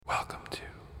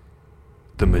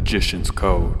The Magician's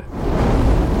Code.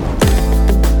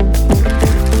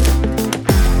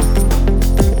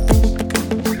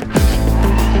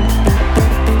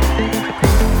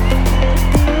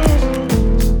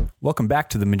 Welcome back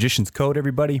to The Magician's Code,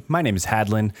 everybody. My name is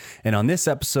Hadlin, and on this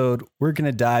episode, we're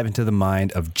going to dive into the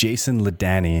mind of Jason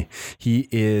Ladanye. He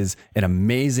is an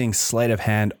amazing sleight of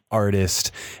hand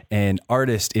artist, and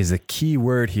artist is a key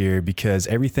word here because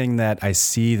everything that I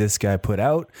see this guy put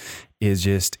out is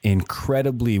just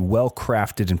incredibly well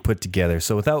crafted and put together.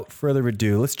 So without further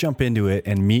ado, let's jump into it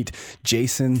and meet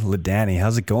Jason Ladanye.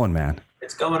 How's it going, man?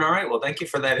 It's going all right. Well, thank you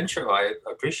for that intro. I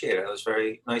appreciate it. It was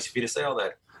very nice of you to say all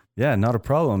that. Yeah, not a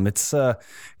problem. It's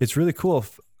really cool.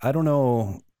 I don't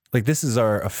know, like this is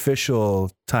our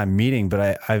official time meeting,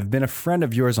 but I've been a friend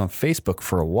of yours on Facebook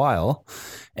for a while,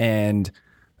 and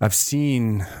I've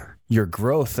seen your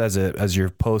growth as your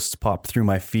posts pop through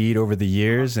my feed over the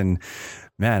years, and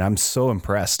man, I'm so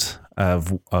impressed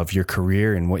of your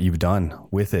career and what you've done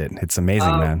with it. It's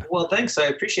amazing, man. Well, thanks. I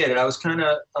appreciate it. I was kind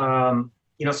of,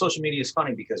 social media is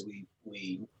funny because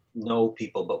we know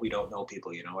people, but we don't know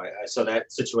people. I saw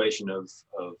that situation of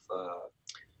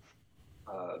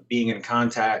being in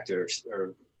contact or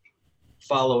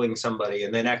following somebody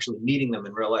and then actually meeting them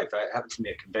in real life. It happens to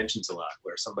me at conventions a lot,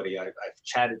 where somebody I've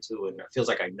chatted to and it feels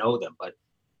like I know them, but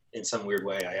in some weird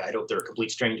way, I don't. They're a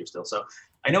complete stranger still. So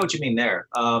I know what you mean there.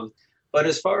 But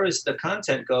as far as the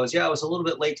content goes, yeah, I was a little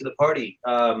bit late to the party.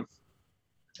 I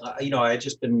had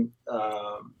just been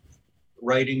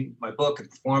writing my book and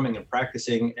performing and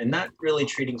practicing and not really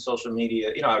treating social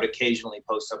media. I would occasionally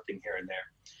post something here and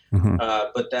there.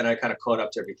 Mm-hmm. But then I kind of caught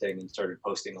up to everything and started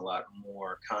posting a lot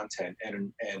more content.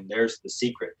 And there's the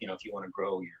secret, if you want to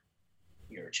grow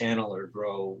your channel or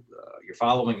grow your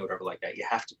following or whatever like that, you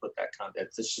have to put that content.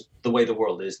 It's just the way the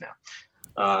world is now.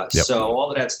 Yep. So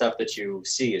all of that stuff that you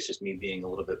see is just me being a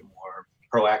little bit more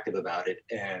proactive about it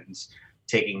and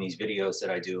taking these videos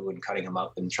that I do and cutting them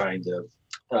up and trying to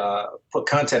put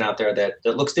content out there that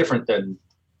looks different than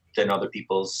other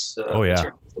people's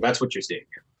material. So that's what you're seeing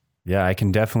here. Yeah, I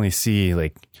can definitely see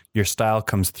like your style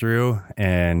comes through,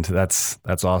 and that's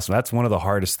awesome. That's one of the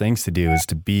hardest things to do, is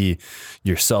to be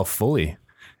yourself fully.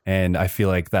 And I feel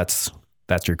like that's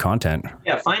your content.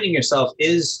 Yeah, finding yourself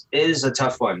is a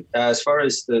tough one. As far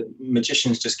as the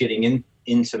magicians just getting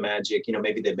into magic,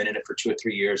 maybe they've been in it for 2 or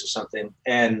 3 years or something,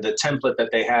 and the template that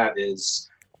they have is,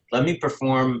 let me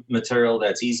perform material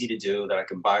that's easy to do, that I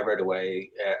can buy right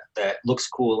away, that looks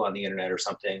cool on the internet or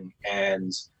something,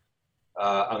 and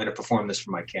I'm going to perform this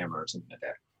for my camera or something like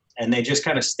that. And they just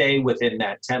kind of stay within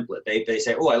that template. They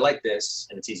say, oh, I like this,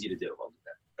 and it's easy to do. I'll do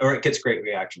that. Or it gets great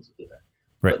reactions to do that.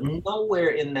 Right. But nowhere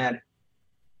in that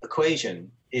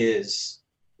equation is,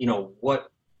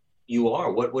 what you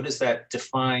are. What is that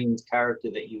defined character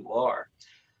that you are?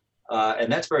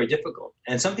 And that's very difficult.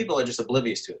 And some people are just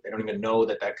oblivious to it. They don't even know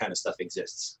that kind of stuff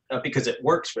exists because it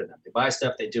works for them. They buy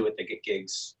stuff, they do it, they get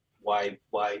gigs. Why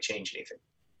change anything?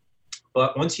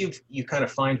 But once you kind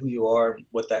of find who you are,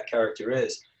 what that character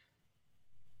is,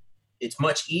 it's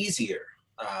much easier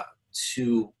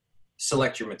to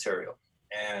select your material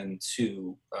and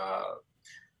to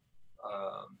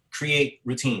create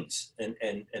routines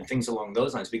and things along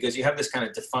those lines, because you have this kind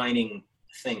of defining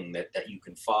thing that you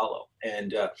can follow.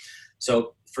 And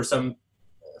so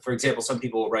for example, some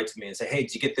people will write to me and say, hey,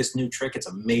 did you get this new trick? It's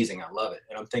amazing. I love it.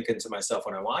 And I'm thinking to myself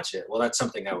when I watch it, well, that's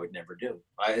something I would never do.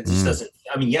 It just doesn't,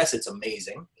 yes, it's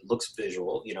amazing. It looks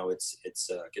visual, it's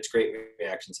gets great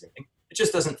reactions and everything. It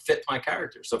just doesn't fit my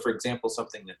character. So for example,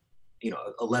 something that,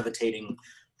 a levitating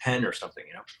pen or something,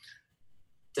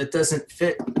 that doesn't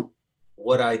fit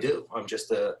what I do. I'm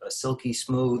just a silky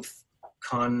smooth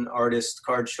con artist,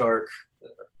 card shark,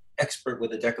 expert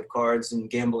with a deck of cards and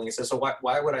gambling. And so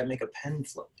why would I make a pen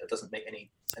float? That doesn't make any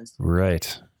sense to me.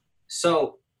 Right.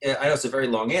 So I know it's a very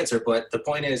long answer, but the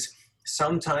point is,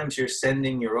 sometimes you're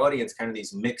sending your audience kind of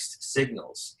these mixed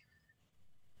signals.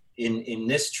 In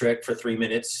this trick for 3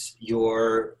 minutes,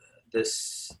 you're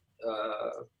this,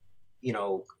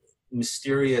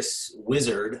 mysterious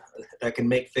wizard that can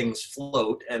make things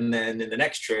float. And then in the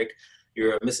next trick,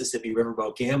 you're a Mississippi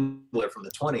riverboat gambler from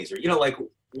the 20s, or,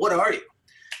 what are you?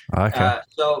 Okay.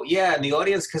 And the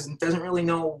audience doesn't really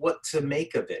know what to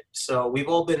make of it. So we've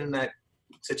all been in that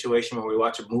situation where we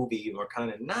watch a movie and we're kind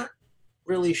of not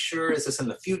really sure, is this in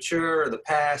the future or the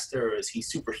past, or is he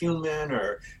superhuman,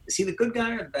 or is he the good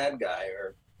guy or the bad guy?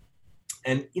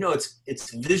 And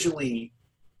it's visually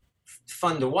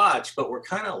fun to watch, but we're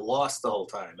kind of lost the whole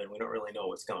time and we don't really know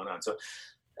what's going on. So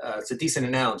it's a decent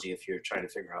analogy if you're trying to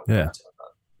figure out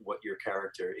what your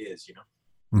character is,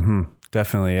 Mm-hmm.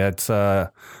 definitely. It's I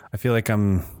feel like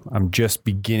I'm just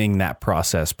beginning that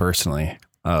process personally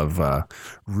of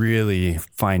really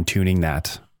fine tuning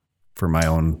that for my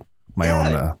own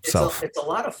self. It's a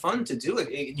lot of fun to do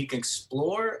it. You can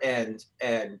explore and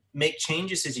make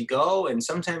changes as you go, and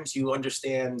sometimes you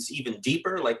understand even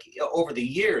deeper. Like over the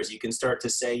years, you can start to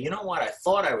say, you know what, I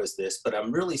thought I was this, but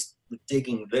I'm really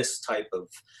digging this type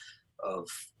of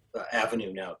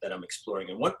avenue now that I'm exploring.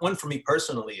 And one for me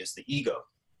personally is the ego.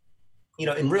 You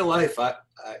know, in real life,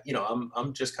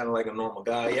 I'm just kind of like a normal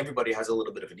guy. Everybody has a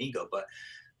little bit of an ego, but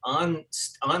on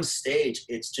stage,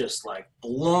 it's just like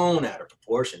blown out of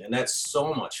proportion, and that's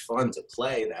so much fun to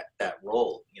play that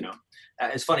role. You know,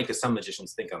 it's funny because some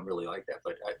magicians think I'm really like that,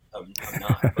 but I'm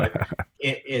not. But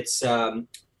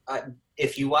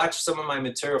if you watch some of my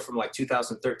material from like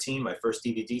 2013, my first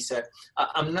DVD set,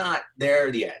 I'm not there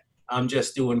yet. I'm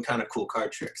just doing kind of cool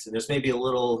card tricks, and there's maybe a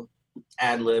little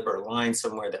ad lib or line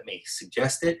somewhere that may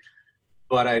suggest it.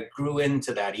 But I grew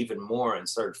into that even more and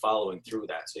started following through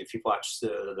that. So if you watch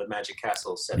the Magic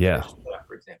Castle set,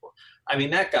 for example, I mean,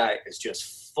 that guy is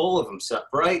just full of himself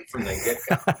right from the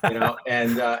get-go, you know,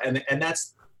 and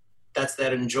that's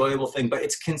that enjoyable thing. But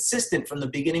it's consistent from the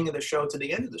beginning of the show to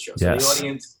the end of the show. So the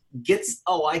audience gets,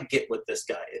 I get what this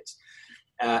guy is.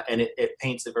 And it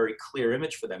paints a very clear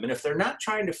image for them. And if they're not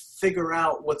trying to figure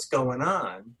out what's going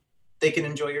on, they can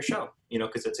enjoy your show, you know,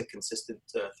 because it's a consistent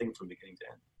thing from beginning to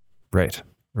end. Right.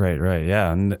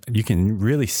 Yeah. And you can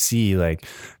really see like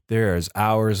there's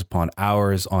hours upon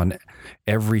hours on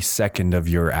every second of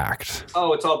your act.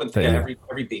 Oh, it's all been,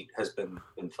 every beat has been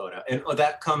thought out. And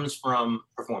that comes from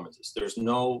performances. There's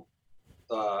no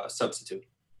substitute.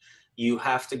 You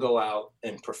have to go out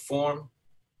and perform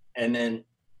and then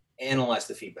analyze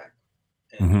the feedback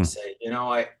and say, you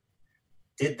know, I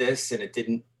did this and it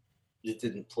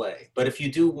didn't play. But if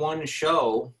you do one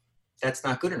show, that's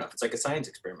not good enough. It's like a science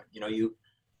experiment. You know, you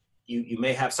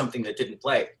may have something that didn't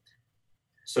play.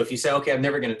 So if you say, okay, I'm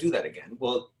never going to do that again.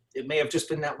 Well, it may have just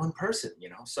been that one person, you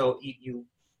know? So you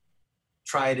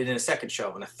try it in a second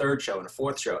show and a third show and a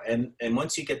fourth show. And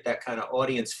once you get that kind of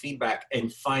audience feedback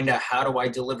and find out how do I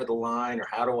deliver the line or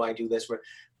how do I do this,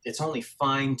 it's only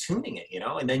fine tuning it, you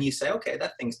know? And then you say, okay,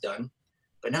 that thing's done.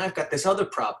 But now I've got this other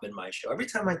prop in my show. Every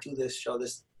time I do this show,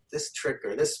 this trick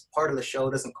or this part of the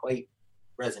show doesn't quite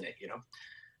resonate, you know?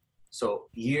 So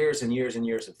years and years and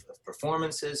years of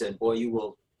performances, and boy, you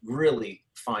will really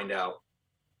find out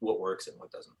what works and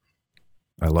what doesn't.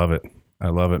 I love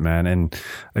it, man. And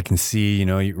I can see, you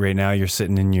know, right now you're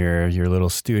sitting in your little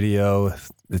studio.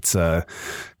 It's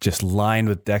just lined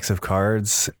with decks of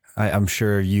cards. I'm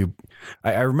sure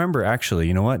I remember actually,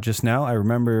 you know what, just now I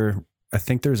remember, I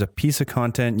think there's a piece of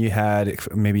content you had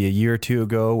maybe a year or two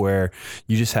ago where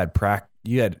you just had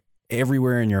you had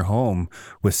everywhere in your home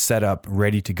was set up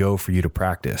ready to go for you to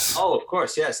practice. Oh, of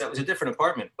course. Yes. That was a different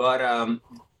apartment, but and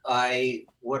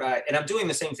I'm doing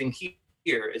the same thing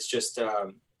here. It's just,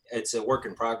 it's a work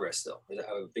in progress still. I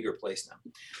have a bigger place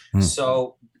now.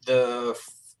 So the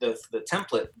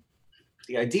template,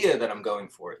 the idea that I'm going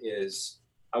for is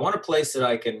I want a place that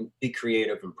I can be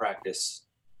creative and practice,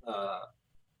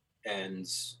 and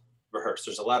rehearse.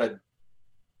 There's a lot of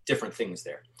different things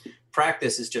there.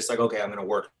 Practice is just like, okay, I'm going to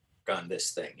work on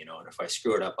this thing, you know, and if I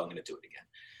screw it up, I'm going to do it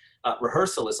again.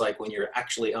 Rehearsal is like when you're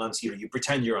actually on, you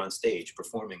pretend you're on stage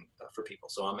performing for people.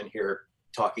 So I'm in here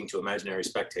talking to imaginary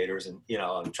spectators, and, you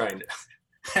know, I'm trying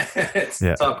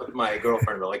to talk with my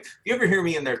girlfriend about, like, you ever hear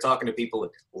me in there talking to people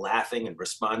and laughing and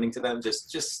responding to them?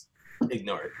 Just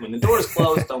ignore it. When the door is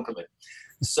closed, don't come in.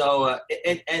 So,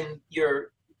 and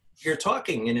you're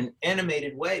talking in an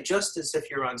animated way, just as if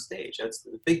you're on stage. That's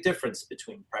the big difference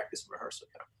between practice and rehearsal.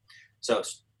 You know? So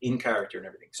in character and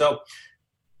everything. So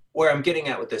where I'm getting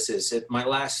at with this is my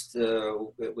last,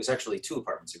 it was actually 2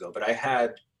 apartments ago, but I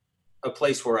had a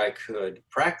place where I could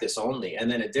practice only, and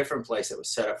then a different place that was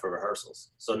set up for rehearsals.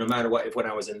 So no matter what, if when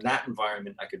I was in that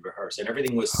environment, I could rehearse, and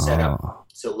everything was set up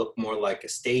to look more like a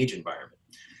stage environment.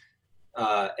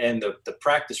 And the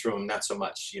practice room, not so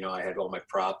much. You know, I had all my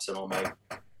props and all my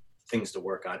things to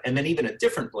work on, and then even a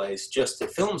different place just to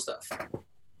film stuff.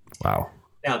 Wow.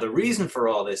 Now, the reason for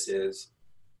all this is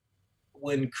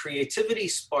when creativity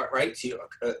right to you,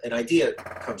 an idea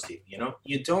comes to you, you know,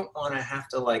 you don't want to have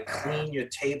to like clean your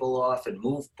table off and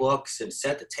move books and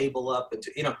set the table up, and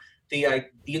you know, the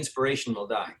inspiration will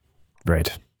die.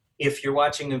 Right. If you're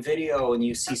watching a video and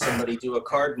you see somebody do a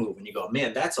card move and you go,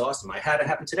 man, that's awesome. I had it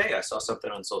happen today. I saw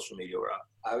something on social media where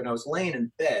I was laying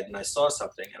in bed and I saw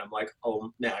something and I'm like,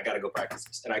 oh man, I got to go practice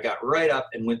this. And I got right up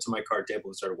and went to my card table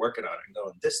and started working on it and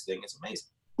going, this thing is amazing.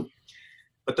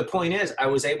 But the point is, I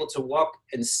was able to walk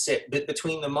and sit. But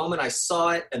between the moment I saw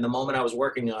it and the moment I was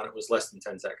working on it was less than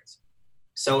 10 seconds.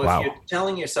 So if you're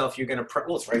telling yourself you're going to,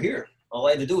 well, it's right here. All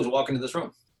I had to do was walk into this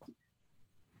room.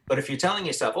 But if you're telling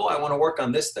yourself, oh, I want to work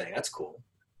on this thing, that's cool.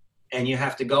 And you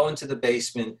have to go into the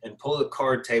basement and pull the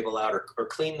card table out or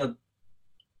clean the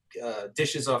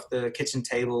dishes off the kitchen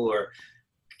table or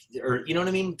you know what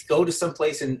I mean? Go to some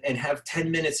place and have 10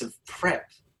 minutes of prep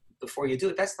before you do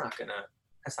it. That's not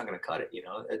gonna cut it, you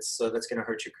know. That's gonna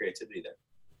hurt your creativity then.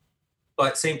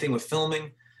 But same thing with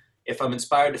filming. If I'm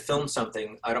inspired to film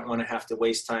something, I don't want to have to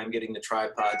waste time getting the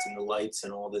tripods and the lights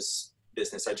and all this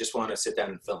business. I just want to sit down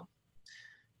and film.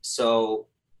 So,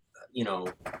 you know,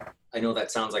 I know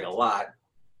that sounds like a lot.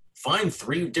 Find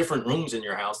 3 different rooms in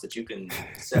your house that you can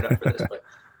set up for this, but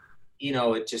you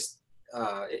know, it just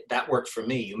that worked for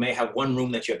me. You may have one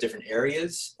room that you have different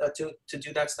areas to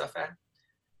do that stuff at.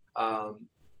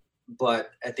 But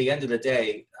at the end of the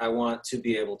day, I want to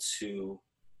be able to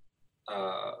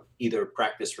either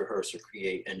practice, rehearse, or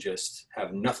create and just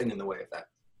have nothing in the way of that.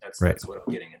 That's what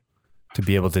I'm getting at. To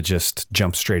be able to just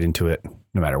jump straight into it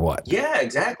no matter what. Yeah,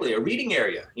 exactly. A reading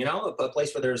area, you know, a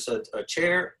place where there's a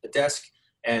chair, a desk,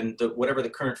 and whatever the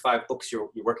current 5 books you're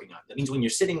working on. That means when you're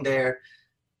sitting there,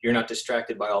 you're not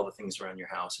distracted by all the things around your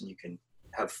house, and you can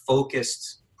have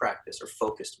focused practice or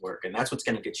focused work, and that's what's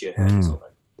going to get you ahead.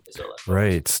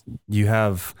 Right. You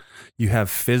have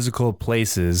physical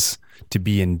places to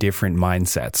be in different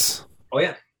mindsets. Oh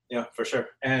yeah, for sure.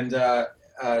 And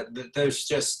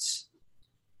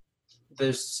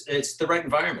it's the right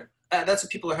environment. That's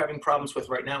what people are having problems with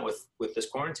right now with this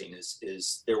quarantine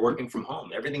is they're working from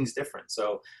home. Everything's different.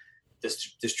 So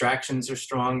distractions are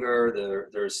stronger.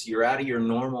 You're out of your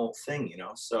normal thing, you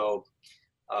know? So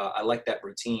I like that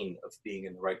routine of being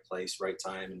in the right place, right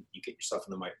time, and you get yourself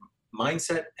in the right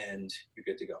mindset and you're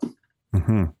good to go.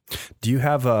 Mm-hmm. Do you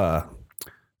have a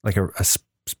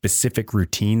specific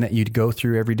routine that you'd go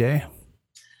through every day?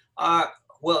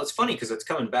 Well, it's funny because it's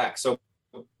coming back. So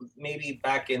maybe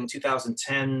back in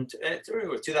 2010,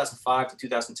 2005 to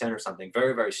 2010 or something,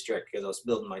 very, very strict because I was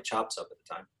building my chops up at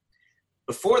the time.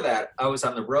 Before that, I was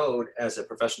on the road as a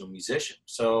professional musician.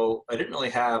 So I didn't really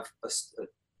have a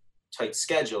tight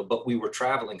schedule, but we were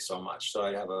traveling so much. So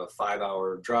I'd have a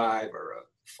 5-hour drive or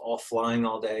all flying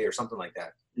all day or something like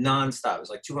that, nonstop. It was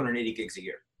like 280 gigs a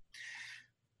year.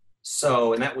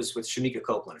 So, and that was with Shamika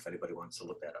Copeland, if anybody wants to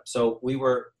look that up. So we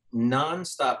were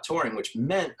nonstop touring, which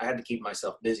meant I had to keep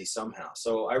myself busy somehow.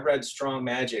 So I read Strong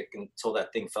Magic until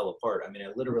that thing fell apart. I mean,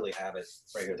 I literally have it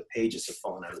right here. The pages have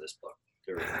fallen out of this book.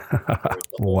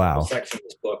 Wow. Section of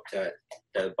this book that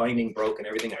the binding broke and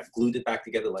everything. I've glued it back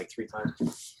together like 3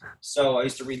 times. So I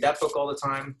used to read that book all the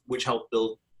time, which helped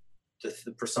build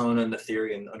the persona and the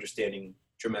theory and understanding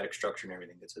dramatic structure and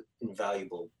everything. It's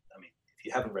invaluable. I mean, if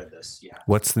you haven't read this, yeah.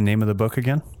 What's the name of the book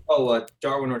again?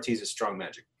 Darwin Ortiz's Strong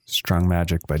Magic. Strong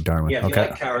Magic by Darwin. Yeah, if you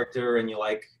like character and you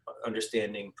like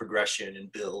understanding progression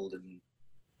and build and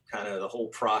kind of the whole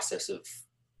process of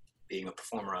being a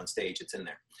performer on stage, it's in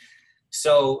there.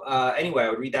 So anyway, I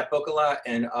would read that book a lot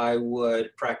and I would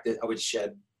practice. I would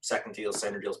shed second deals,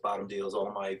 center deals, bottom deals,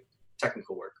 all my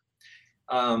technical work.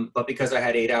 But because I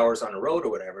had 8 hours on the road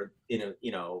or whatever,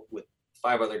 you know, with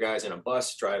 5 other guys in a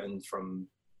bus driving from,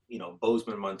 you know,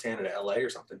 Bozeman, Montana to LA or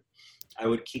something, I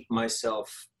would keep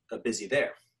myself busy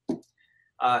there.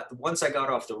 Once I got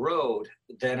off the road,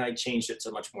 then I changed it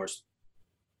to much more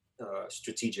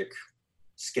strategic,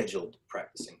 scheduled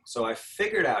practicing. So I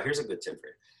figured out, here's a good tip for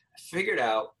you. I figured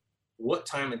out what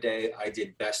time of day I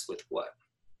did best with what.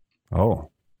 Oh.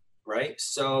 Right?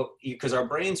 So, because our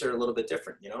brains are a little bit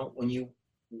different, you know, when you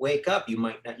wake up, you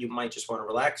might just want to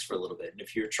relax for a little bit. And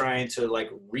if you're trying to like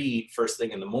read first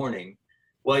thing in the morning,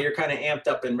 well, you're kind of amped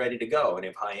up and ready to go and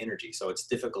have high energy. So it's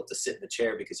difficult to sit in the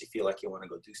chair because you feel like you want to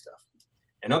go do stuff.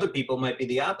 And other people might be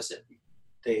the opposite.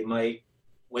 They might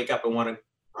wake up and want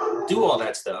to do all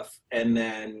that stuff and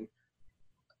then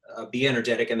be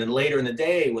energetic. And then later in the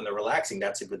day when they're relaxing,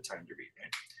 that's a good time to read,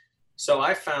 right? So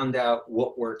I found out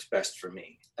what worked best for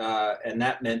me. And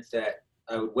that meant that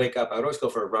I would wake up. I would always go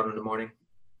for a run in the morning.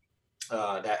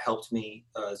 That helped me.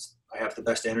 I have the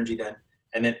best energy then.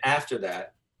 And then after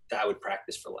that, I would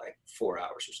practice for like 4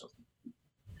 hours or something.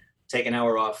 Take an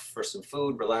hour off for some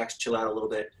food, relax, chill out a little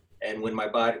bit. And when my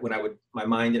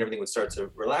mind and everything would start to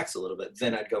relax a little bit,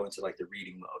 then I'd go into like the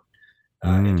reading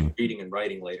mode and do reading and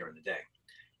writing later in the day.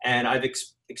 And I've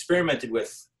experimented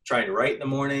with trying to write in the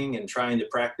morning and trying to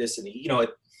practice and, you know,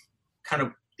 kind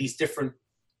of these different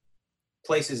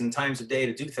places and times of day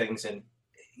to do things. And,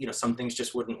 you know, some things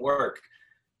just wouldn't work.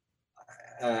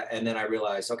 And then I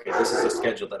realized, okay, this is a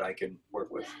schedule that I can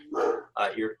work with.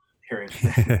 Here hearing.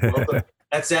 Well,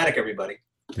 that's Zadok, everybody.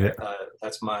 Yeah.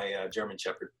 That's my German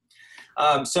Shepherd.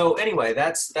 So anyway,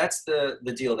 that's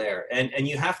the deal there. And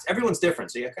you have to, everyone's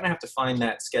different. So you kind of have to find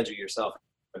that schedule yourself.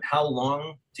 But how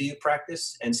long do you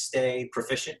practice and stay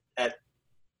proficient at,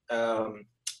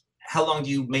 how long do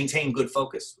you maintain good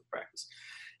focus with practice?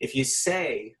 If you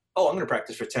say, oh, I'm going to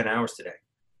practice for 10 hours today.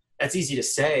 That's easy to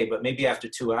say, but maybe after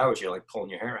 2 hours, you're like pulling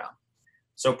your hair out.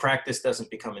 So practice doesn't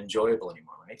become enjoyable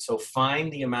anymore, right? So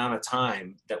find the amount of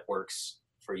time that works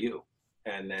for you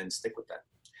and then stick with that.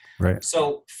 Right.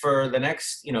 So for the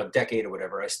next, decade or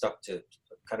whatever, I stuck to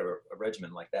kind of a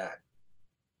regimen like that.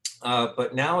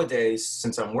 But nowadays,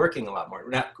 since I'm working a lot more,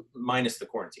 not minus the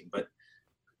quarantine, but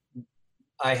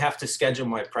I have to schedule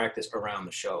my practice around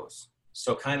the shows.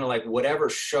 So kind of like whatever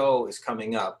show is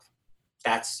coming up,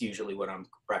 that's usually what I'm,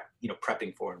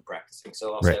 prepping for and practicing.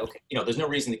 So I'll say, okay, there's no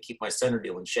reason to keep my center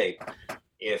deal in shape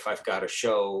if I've got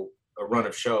a run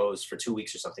of shows for 2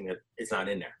 weeks or something that it's not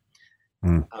in there.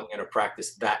 I'm going to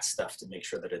practice that stuff to make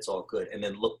sure that it's all good, and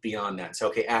then look beyond that and say,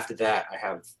 okay, after that, I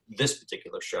have this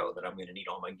particular show that I'm going to need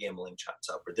all my gambling chops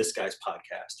up, or this guy's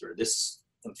podcast, or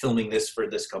I'm filming this for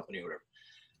this company or whatever.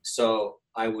 So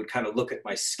I would kind of look at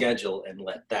my schedule and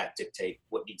let that dictate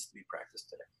what needs to be practiced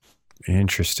today.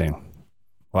 Interesting.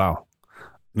 Wow,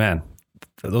 man,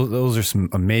 those are some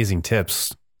amazing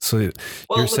tips. So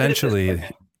you're essentially,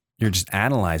 you're just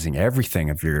analyzing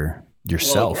everything of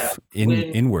yourself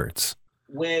inwards.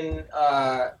 When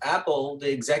Apple,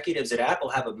 the executives at Apple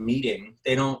have a meeting,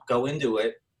 they don't go into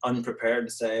it unprepared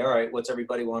to say, all right, what's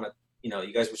everybody want to,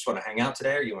 you guys just want to hang out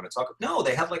today, or you want to talk? No,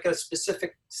 they have like a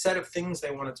specific set of things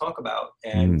they want to talk about.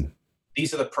 And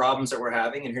these are the problems that we're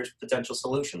having, and here's potential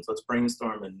solutions. Let's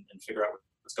brainstorm and figure out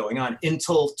what's going on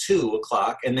until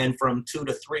 2:00. And then from 2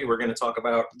 to 3, we're going to talk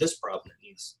about this problem that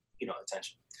needs,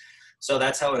 attention. So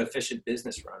that's how an efficient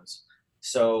business runs.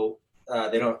 So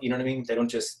they don't, what I mean? They don't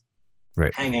just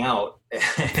hang out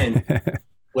and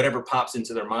whatever pops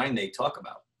into their mind, they talk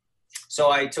about.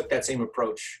 So I took that same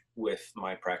approach with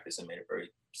my practice and made it very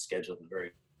scheduled and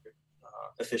very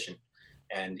efficient.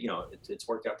 And, it's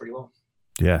worked out pretty well.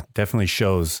 Yeah, definitely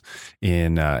shows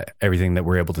in everything that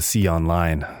we're able to see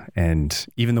online. And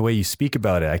even the way you speak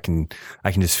about it, I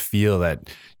can just feel that,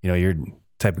 you're the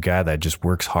type of guy that just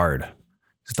works hard.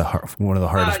 One of the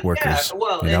hardest workers. Yeah,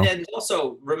 well, and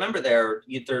also remember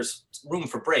there's room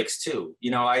for breaks too.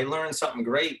 I learned something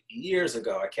great years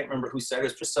ago. I can't remember who said it.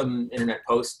 It's just some internet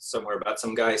post somewhere about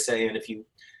some guy saying if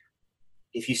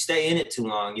you stay in it too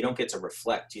long, you don't get to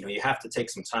reflect. You have to take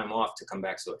some time off to come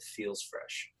back so it feels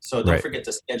fresh. So don't forget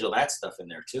to schedule that stuff in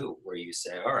there too, where you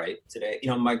say, all right, today,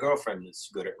 my girlfriend is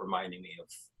good at reminding me of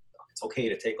it's okay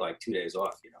to take like 2 days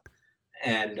off,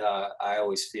 and I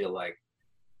always feel like,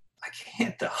 I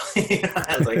can't though.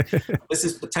 I was like, this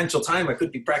is potential time. I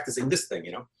could be practicing this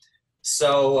thing,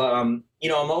 So, I'm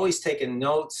always taking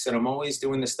notes, and I'm always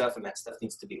doing this stuff, and that stuff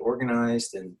needs to be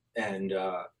organized. And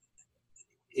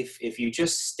if you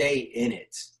just stay in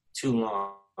it too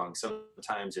long,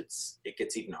 sometimes it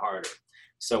gets even harder.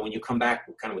 So when you come back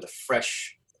kind of with a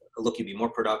fresh look, you'll be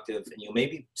more productive, and you'll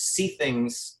maybe see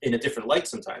things in a different light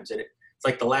sometimes. And it's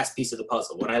like the last piece of the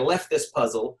puzzle. When I left this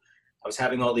puzzle, I was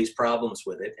having all these problems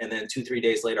with it. And then 2-3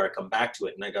 days later, I come back to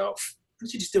it and I go, why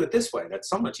don't you just do it this way? That's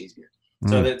so much easier.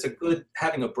 So that's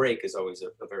having a break is always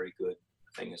a very good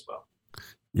thing as well.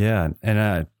 Yeah.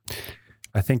 And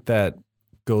I think that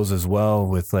goes as well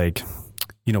with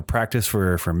practice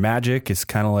for magic is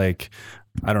kind of like,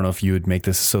 I don't know if you would make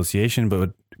this association,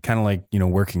 but kind of like,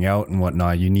 working out and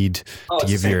whatnot, you need to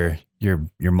give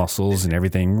your muscles and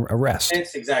everything a rest.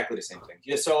 It's exactly the same thing.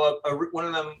 Yeah, so one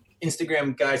of them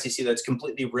Instagram guys you see that's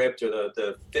completely ripped, or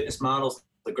the fitness models,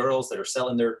 the girls that are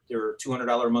selling their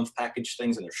 $200 a month package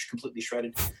things and they're completely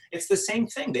shredded. It's the same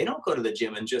thing. They don't go to the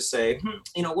gym and just say,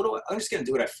 I'm just going to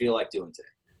do what I feel like doing today.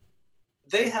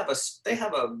 They have a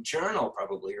journal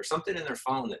probably or something in their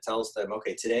phone that tells them,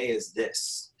 okay, today is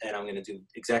this, and I'm going to do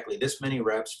exactly this many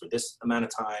reps for this amount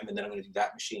of time, and then I'm going to do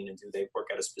that machine, and they work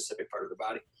at a specific part of the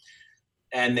body.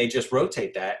 And they just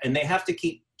rotate that, and they have to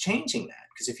keep changing that,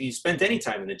 because if you spent any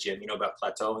time in the gym, about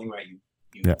plateauing, right?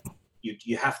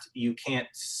 You can't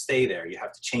stay there. You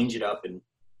have to change it up and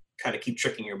kind of keep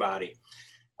tricking your body.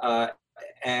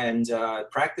 And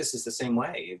practice is the same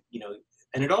way,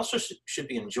 and it also should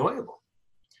be enjoyable.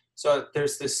 So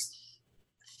there's this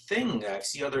thing that I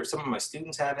see some of my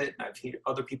students have it, and I've heard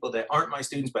other people that aren't my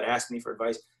students but ask me for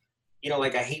advice.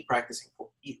 Like I hate practicing.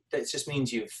 That just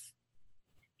means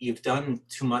you've done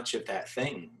too much of that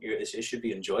thing. It should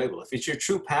be enjoyable. If it's your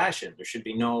true passion, there should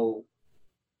be no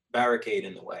barricade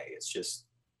in the way. It's just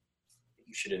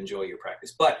you should enjoy your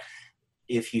practice. But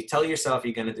if you tell yourself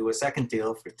you're going to do a second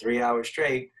deal for 3 hours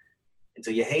straight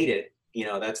until you hate it,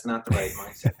 that's not the right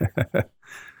mindset.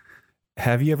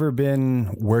 Have you ever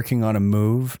been working on a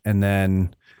move and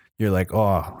then you're like,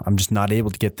 oh, I'm just not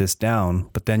able to get this down.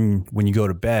 But then when you go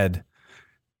to bed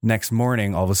next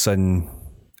morning, all of a sudden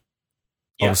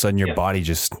your body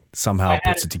just somehow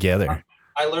puts it together.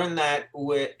 I learned that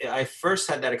I first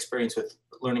had that experience with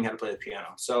learning how to play the piano.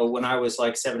 So when I was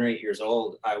like 7 or 8 years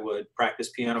old, I would practice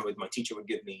piano with my teacher would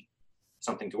give me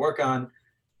something to work on.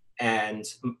 And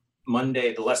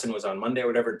Monday, the lesson was on Monday or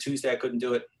whatever. Tuesday, I couldn't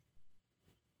do it.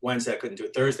 Wednesday, I couldn't do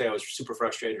it. Thursday, I was super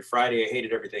frustrated. Friday, I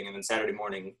hated everything. And then Saturday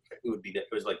morning, it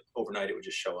was like overnight, it would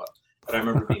just show up. But I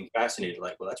remember being fascinated,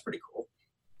 like, well, that's pretty cool.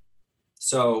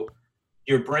 So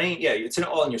your brain, it's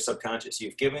all in your subconscious.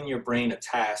 You've given your brain a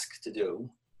task to do.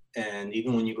 And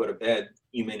even when you go to bed,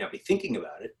 you may not be thinking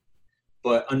about it.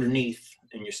 But underneath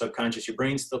in your subconscious, your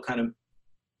brain's still kind of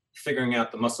figuring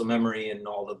out the muscle memory and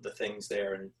all of the things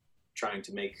there and trying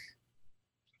to make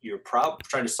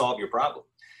trying to solve your problem.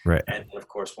 Right. And of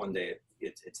course, one day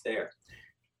it's there.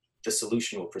 The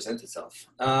solution will present itself.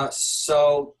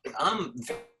 So I'm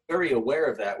very aware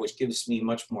of that, which gives me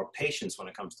much more patience when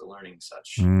it comes to learning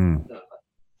such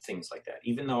things like that.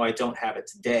 Even though I don't have it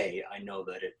today, I know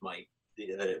that it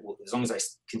will, as long as I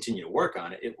continue to work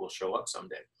on it, it will show up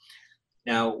someday.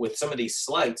 Now, with some of these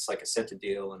sleights, like a center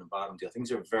deal and a bottom deal,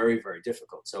 things are very, very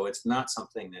difficult. So it's not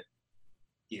something that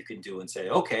you can do and say,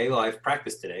 okay, well, I've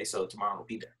practiced today, so tomorrow will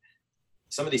be there.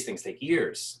 Some of these things take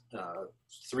years,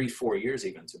 3-4 years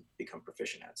even, to become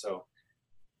proficient at. So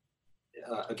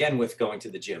again, with going to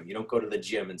the gym, you don't go to the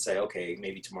gym and say, okay,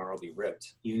 maybe tomorrow will be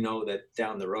ripped. You know that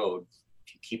down the road,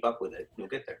 if you keep up with it, you'll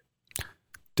get there.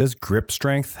 Does grip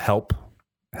strength help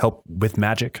with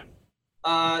magic?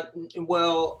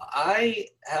 Well, I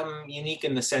am unique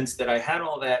in the sense that I had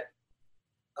all that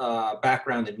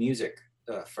background in music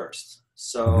first.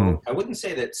 So I wouldn't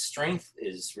say that strength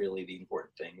is really the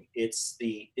important thing. It's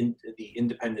the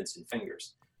independence in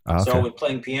fingers. Okay. So with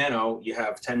playing piano, you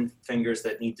have 10 fingers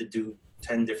that need to do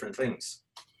 10 different things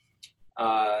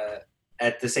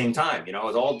at the same time,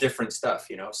 with all different stuff,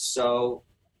 So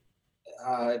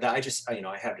I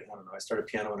started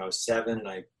piano when I was 7, and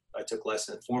I took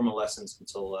formal lessons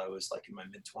until I was like in my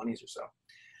mid-20s or so.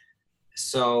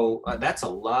 So that's a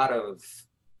lot of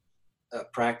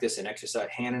practice and exercise,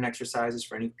 hand exercises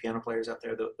for any piano players out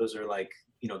there. Those are like,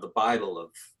 the Bible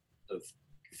of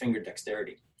finger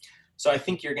dexterity. So I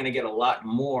think you're going to get a lot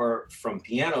more from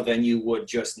piano than you would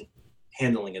just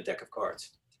handling a deck of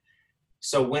cards.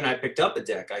 So when I picked up a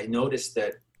deck, I noticed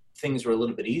that things were a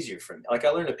little bit easier for me. Like I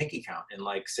learned a pinky count in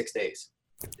like 6 days.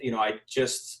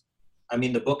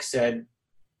 The book said,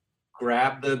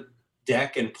 grab the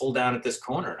deck and pull down at this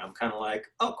corner. And I'm kind of like,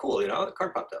 oh, cool. The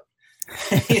card popped up.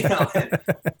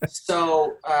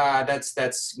 So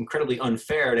that's incredibly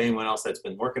unfair to anyone else that's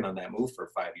been working on that move for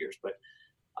 5 years. But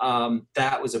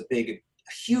that was a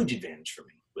huge advantage for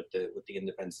me with the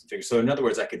independence figure. So in other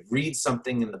words, I could read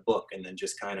something in the book and then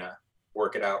just kind of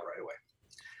work it out right away.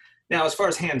 Now, as far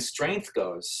as hand strength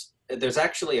goes, there's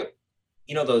actually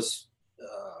those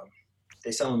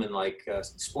they sell them in like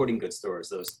sporting goods stores.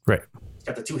 Those right.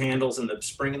 Got the 2 handles and the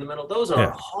spring in the middle. Those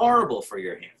are horrible for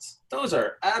your hands. Those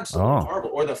are absolutely horrible.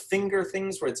 Or the finger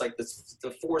things where it's like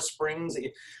the 4 springs.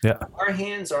 Our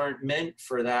hands aren't meant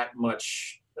for that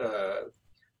much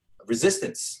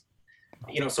resistance.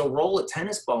 So roll a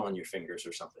tennis ball in your fingers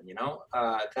or something.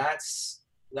 That's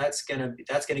gonna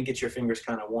get your fingers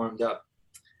kind of warmed up.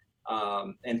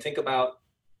 And think about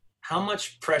how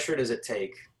much pressure does it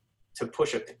take to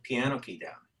push a piano key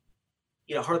down?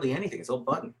 Hardly anything. It's a little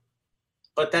button.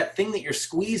 But that thing that you're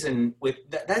squeezing with,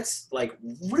 that's like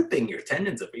ripping your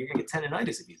tendons up. You're going to get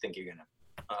tendonitis if you think you're going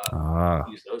to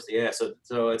use those. Yeah, so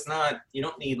it's not, you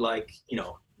don't need like,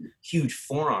 huge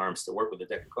forearms to work with a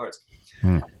deck of cards.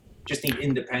 Just need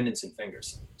independence in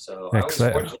fingers. So I was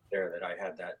fortunate there that I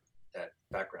had that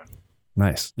background.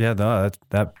 Nice. Yeah,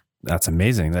 that's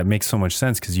amazing. That makes so much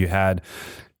sense because you had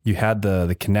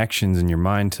the connections in your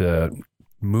mind to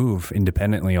move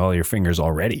independently all your fingers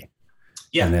already.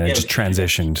 Yeah. And then it just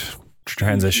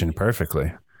transitioned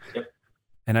perfectly. Yep.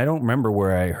 And I don't remember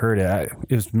where I heard it.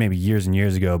 It was maybe years and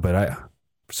years ago, but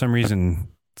for some reason,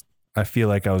 I feel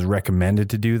like I was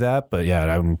recommended to do that. But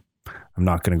yeah, I'm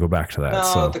not going to go back to that.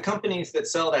 No, the companies that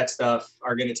sell that stuff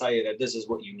are going to tell you that this is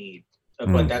what you need.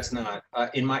 But that's not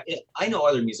I know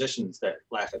other musicians that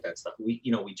laugh at that stuff. We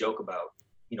joke about,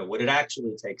 what it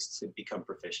actually takes to become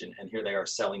proficient. And here they are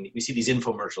selling. We see these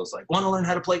infomercials like, want to learn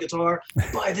how to play guitar?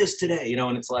 Buy this today.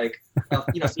 And it's like, so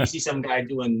you see some guy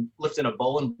lifting a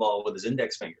bowling ball with his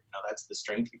index finger. Now that's the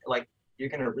strength. Like, you're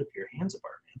going to rip your hands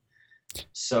apart, man.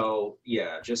 So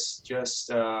yeah,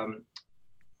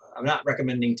 I'm not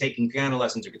recommending taking piano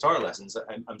lessons or guitar lessons.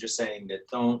 I'm just saying that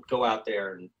don't go out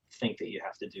there and think that you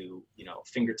have to do,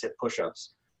 fingertip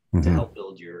push-ups to help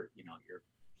build your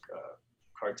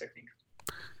card technique.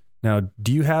 Now,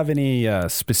 do you have any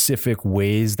specific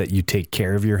ways that you take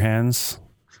care of your hands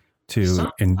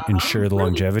to ensure the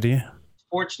longevity?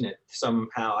 Fortunate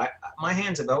somehow. My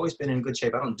hands have always been in good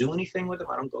shape. I don't do anything with them.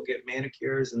 I don't go get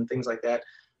manicures and things like that.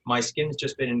 My skin's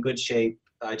just been in good shape.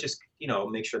 I just,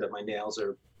 make sure that my nails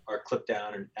are clipped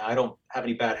down, and I don't have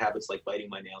any bad habits like biting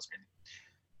my nails or anything.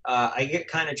 I get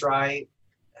kind of dry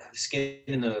skin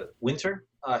in the winter,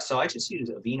 so I just use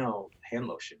Aveeno hand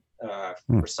lotion.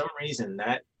 For some reason,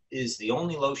 that is the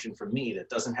only lotion for me that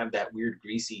doesn't have that weird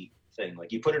greasy thing.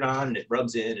 Like you put it on and it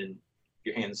rubs in and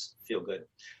your hands feel good.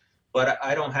 But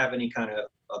I don't have any kind of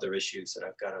other issues that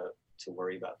I've got to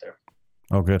worry about there.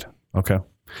 Oh, good. Okay.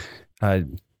 I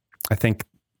think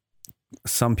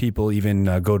some people even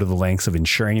go to the lengths of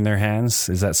insuring their hands.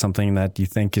 Is that something that you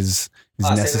think is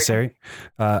necessary?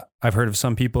 I've heard of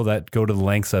some people that go to the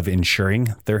lengths of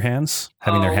insuring their hands,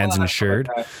 having their hands insured.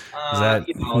 Is that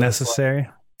necessary,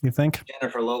 you think?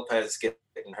 Jennifer Lopez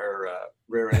getting her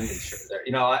rear end insured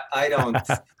there. I don't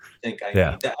think I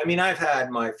need that. I mean, I've had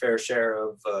my fair share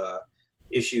of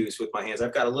issues with my hands.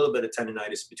 I've got a little bit of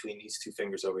tendonitis between these two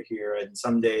fingers over here. And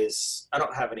some days I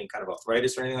don't have any kind of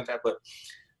arthritis or anything like that, but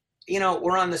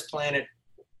we're on this planet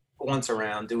once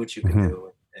around, do what you can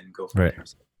do and go from there.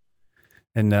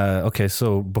 And, okay.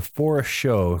 So before a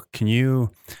show, can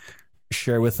you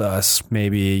share with us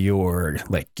maybe your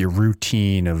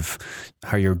routine of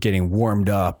how you're getting warmed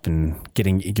up and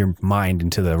getting your mind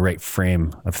into the right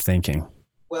frame of thinking?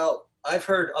 Well, I've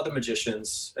heard other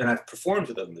magicians, and I've performed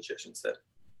with other magicians that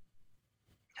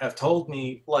have told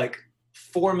me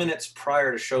 4 minutes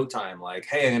prior to showtime,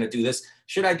 hey, I'm going to do this.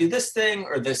 Should I do this thing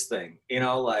or this thing? And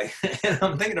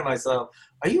I'm thinking to myself,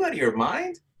 are you out of your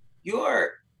mind? You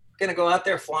are going to go out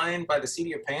there flying by the seat of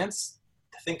your pants,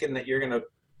 thinking that you're going to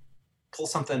pull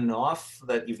something off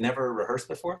that you've never rehearsed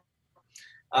before?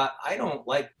 I don't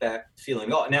like that feeling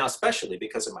at all. Now, especially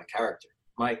because of my character.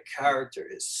 My character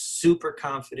is super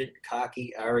confident,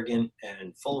 cocky, arrogant,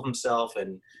 and full of himself,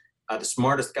 and the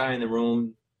smartest guy in the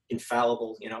room,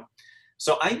 infallible,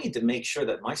 So I need to make sure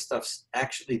that my stuff's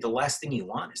actually, the last thing you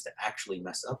want is to actually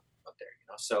mess up there,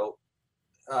 So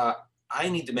I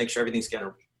need to make sure everything's going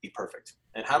to be perfect.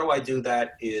 And how do I do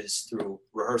that is through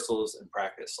rehearsals and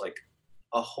practice,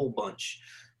 a whole bunch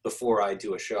before I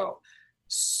do a show,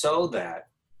 so that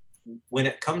when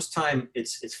it comes time,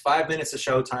 it's 5 minutes of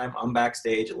show time. I'm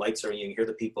backstage, the lights are, you can hear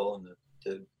the people and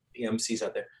the MCs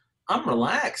out there. I'm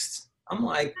relaxed. I'm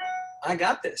like, I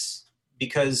got this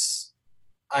because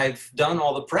I've done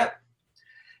all the prep.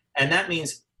 And that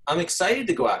means I'm excited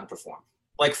to go out and perform.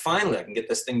 Finally, I can get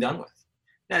this thing done with.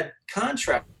 Now,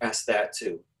 contrast that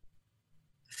to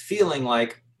feeling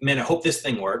like, man, I hope this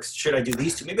thing works. Should I do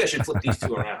these two? Maybe I should flip these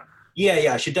two around.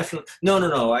 Yeah, I should definitely.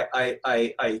 No.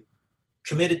 I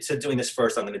committed to doing this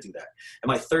first. I'm going to do that. And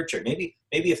my third trick, maybe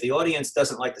if the audience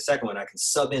doesn't like the second one, I can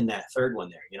sub in that third one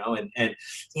there, and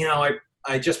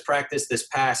I just practiced this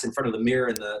pass in front of the mirror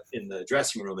in the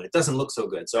dressing room, and it doesn't look so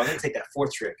good. So I'm going to take that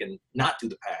fourth trick and not do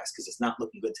the pass because it's not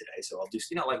looking good today. So I'll do,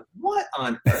 what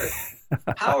on earth?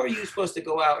 How are you supposed to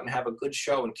go out and have a good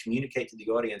show and communicate to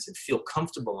the audience and feel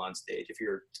comfortable on stage if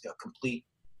you're a complete,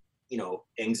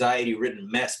 anxiety-ridden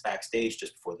mess backstage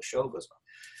just before the show goes on?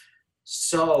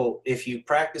 So if you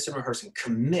practice and rehearse and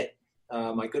commit,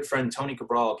 my good friend Tony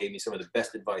Cabral gave me some of the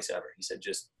best advice ever. He said,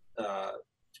 just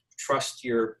trust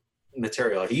your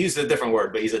material. He used a different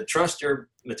word, but he said, trust your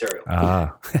material.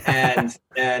 and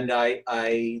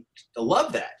I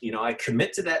love that. I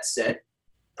commit to that set,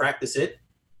 practice it,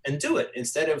 and do it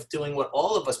instead of doing what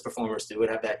all of us performers do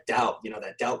and have that doubt,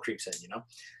 that doubt creeps in,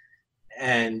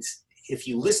 And if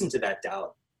you listen to that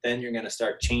doubt, then you're going to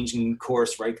start changing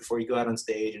course right before you go out on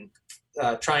stage and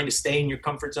trying to stay in your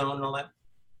comfort zone and all that.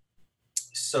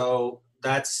 So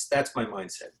that's my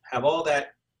mindset. Have all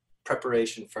that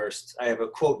preparation first. I have a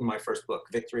quote in my first book,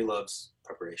 Victory Loves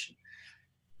Preparation.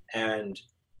 And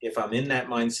if I'm in that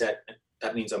mindset,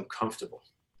 that means I'm comfortable.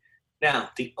 Now,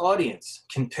 the audience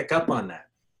can pick up on that.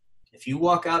 If you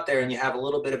walk out there and you have a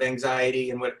little bit of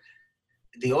anxiety and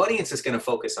the audience is going to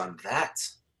focus on that.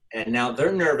 And now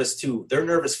they're nervous too. They're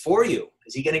nervous for you.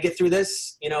 Is he going to get through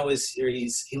this? He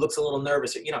looks a little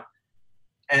nervous,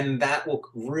 and that will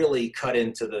really cut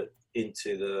into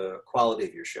the quality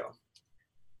of your show.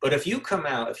 But if you come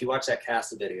out, if you watch that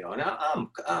cast video, and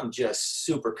I'm just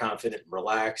super confident and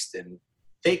relaxed and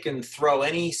they can throw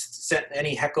any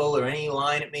heckle or any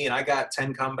line at me, and I got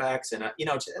 10 comebacks, and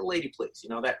just, lady, please,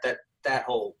 that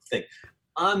whole thing.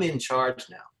 I'm in charge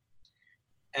now.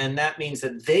 And that means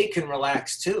that they can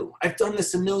relax too. I've done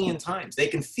this a million times. They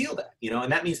can feel that,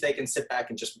 and that means they can sit back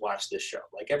and just watch this show.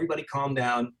 Like, everybody calm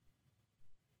down.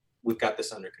 We've got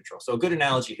this under control. So a good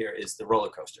analogy here is the roller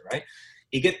coaster, right?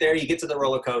 You get to the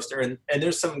roller coaster, and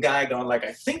there's some guy going like,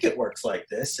 I think it works like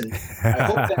this. And I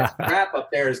hope that crap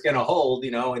up there is going to hold,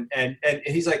 and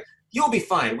he's like, you'll be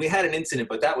fine. We had an incident,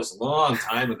 but that was a long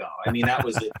time ago. I mean, that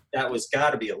was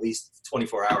got to be at least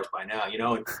 24 hours by now,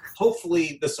 and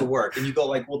hopefully this will work. And you go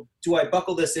like, well, do I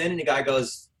buckle this in? And the guy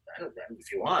goes, I don't know,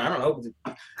 if you want, I don't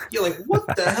know. You're like, what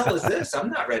the hell is this? I'm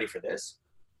not ready for this.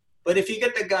 But if you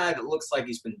get the guy that looks like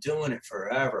he's been doing it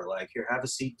forever, like, here, have a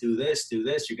seat, do this,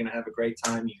 you're going to have a great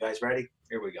time. You guys ready?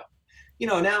 Here we go.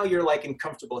 Now you're like in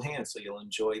comfortable hands. So you'll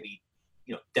enjoy the,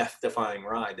 death-defying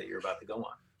ride that you're about to go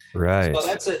on. Right. So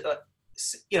that's a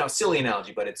silly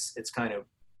analogy, but it's kind of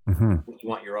what you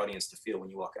want your audience to feel when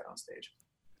you walk out on stage.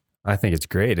 I think it's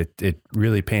great. It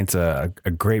really paints a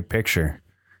great picture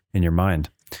in your mind.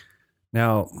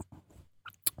 Now,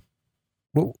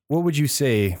 what would you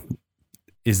say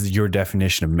is your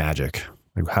definition of magic?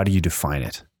 Like, how do you define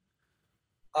it?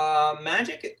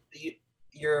 Magic,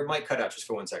 your mic cut out just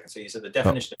for 1 second. So you said the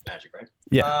definition of magic, right?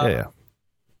 Yeah.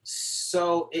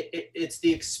 So it's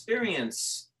the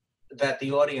experience that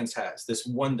the audience has, this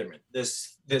wonderment,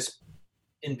 this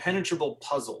impenetrable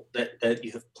puzzle that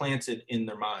you have planted in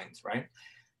their minds, right?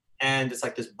 And it's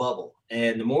like this bubble.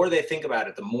 And the more they think about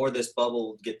it, the more this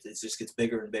bubble just gets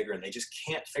bigger and bigger, and they just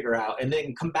can't figure out. And they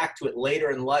can come back to it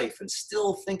later in life and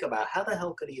still think about, how the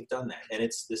hell could he have done that? And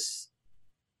it's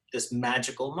this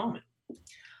magical moment.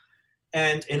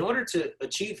 And in order to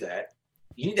achieve that,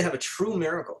 you need to have a true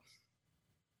miracle.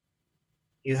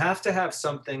 You have to have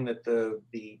something that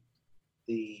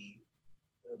the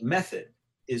method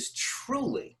is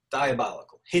truly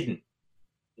diabolical, hidden.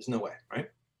 There's no way, right?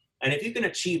 And if you can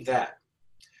achieve that,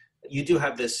 you do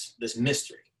have this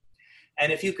mystery.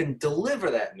 And if you can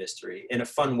deliver that mystery in a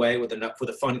fun way with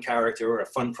a fun character or a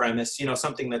fun premise,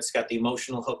 something that's got the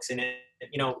emotional hooks in it.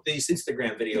 These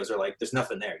Instagram videos are like, there's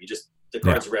nothing there. The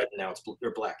card's red and now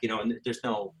they're black, and there's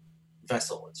no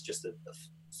vessel. It's just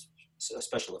a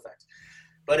special effect.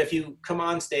 But if you come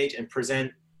on stage and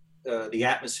present the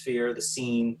atmosphere, the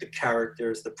scene, the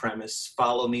characters, the premise,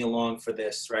 follow me along for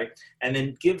this, right? And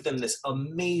then give them this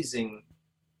amazing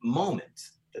moment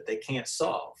that they can't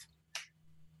solve.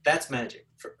 That's magic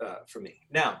for me.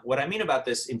 Now, what I mean about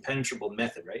this impenetrable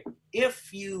method, right?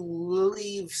 If you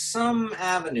leave some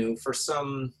avenue for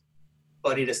somebody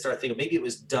to start thinking, maybe it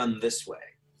was done this way,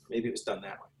 maybe it was done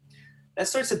that way, that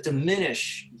starts to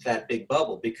diminish that big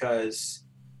bubble, because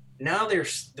now they're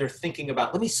thinking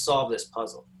about, let me solve this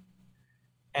puzzle.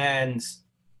 And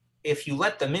if you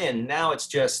let them in, now it's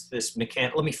just this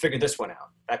let me figure this one out,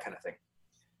 that kind of thing.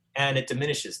 And it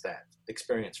diminishes that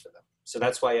experience for them. So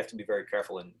that's why you have to be very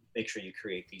careful and make sure you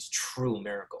create these true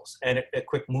miracles. And a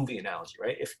quick movie analogy,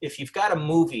 right? If you've got a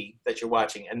movie that you're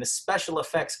watching and the special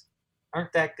effects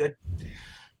aren't that good,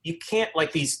 you can't,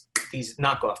 like these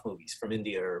knockoff movies from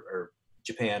India or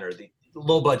Japan, or the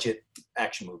low budget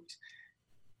action movies,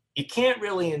 you can't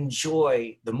really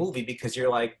enjoy the movie because you're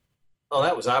like, oh,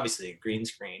 that was obviously a green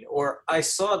screen, or I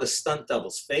saw the stunt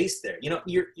double's face there.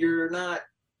 You're not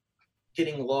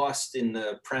getting lost in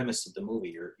the premise of the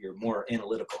movie. You're more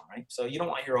analytical, right? So you don't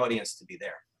want your audience to be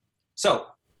there. So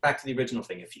back to the original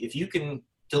thing. If you can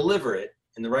deliver it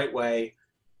in the right way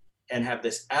and have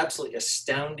this absolutely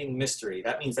astounding mystery,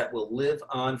 that means that will live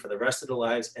on for the rest of their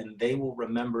lives, and they will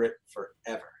remember it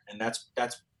forever. And that's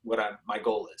what my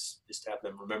goal is to have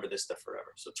them remember this stuff forever.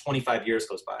 So 25 years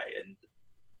goes by, and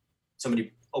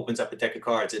somebody opens up a deck of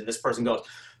cards, and this person goes,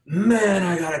 man,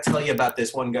 I got to tell you about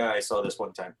this one guy I saw this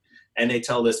one time. And they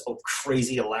tell this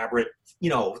crazy, elaborate,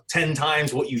 10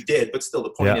 times what you did, but still the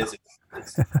point is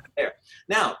it's there.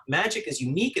 Now, magic is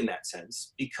unique in that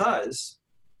sense, because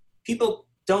people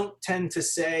don't tend to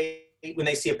say, when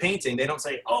they see a painting, they don't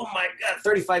say, oh my God,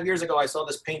 35 years ago I saw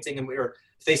this painting, and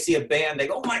if they see a band, they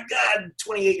go, oh my God,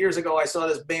 28 years ago I saw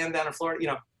this band down in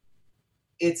Florida.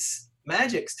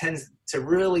 Magic tends to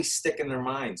really stick in their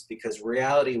minds because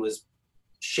reality was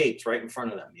shaped right in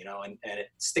front of them, and it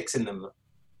sticks in them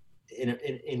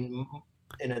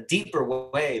in a deeper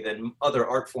way than other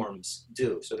art forms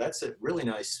do. So that's a really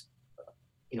nice,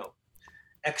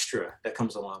 extra that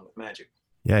comes along with magic.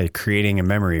 Yeah, you're creating a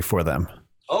memory for them.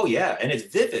 Oh yeah, and it's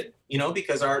vivid,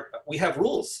 because we have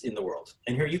rules in the world,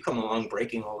 and here you come along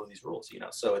breaking all of these rules,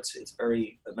 so it's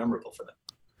very memorable for them.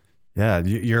 Yeah,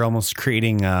 you're almost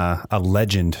creating a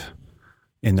legend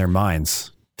in their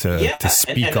minds to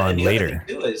speak and on the later. Other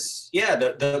thing too is,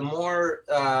 the more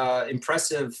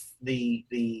impressive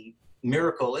the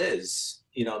miracle is,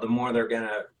 the more they're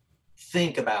gonna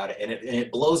think about it, and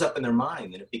it blows up in their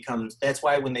mind, and it becomes. That's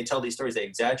why when they tell these stories, they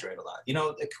exaggerate a lot.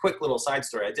 A quick little side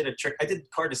story. I did a trick. I did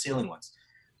card to ceiling once,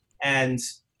 and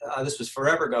this was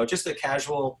forever ago. Just a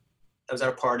casual. I was at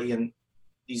a party, and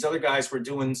these other guys were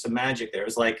doing some magic there. It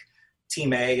was like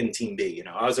Team A and Team B.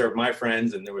 I was there with my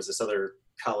friends, and there was this other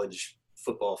college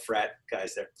football frat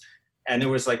guys there. And there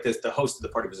was like the host of the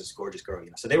party was this gorgeous girl,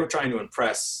 So they were trying to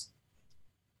impress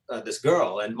this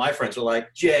girl, and my friends were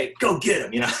like, Jay, go get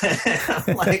him,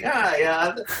 I'm like,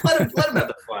 yeah, let him have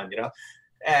the fun,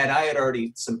 And I had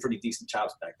already some pretty decent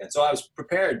chops back then. So I was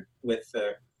prepared with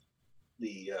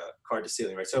the card to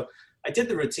ceiling, right? So I did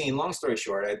the routine. Long story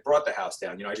short, I brought the house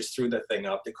down. I just threw that thing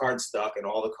up. The cards stuck, and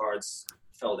all the cards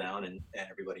fell down, and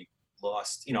everybody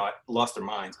lost, lost their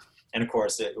minds. And of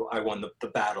course, I won the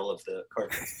battle of the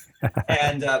cards.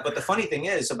 And but the funny thing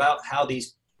is about how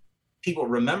these people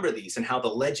remember these and how the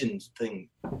legend thing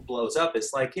blows up is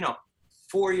like,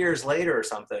 4 years later or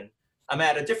something, I'm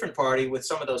at a different party with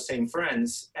some of those same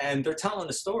friends, and they're telling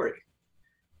a story.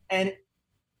 And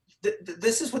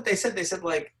this is what they said. They said,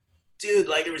 like, dude,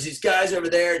 like, there was these guys over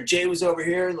there, and Jay was over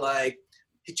here, and like,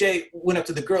 Jay went up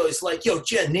to the girl. He's like, yo,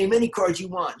 Jen, name any card you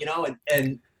want,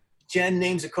 and Jen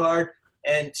names a card.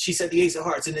 And she said the ace of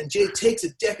hearts. And then Jay takes a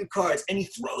deck of cards and he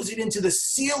throws it into the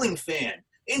ceiling fan.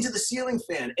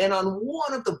 And on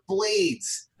one of the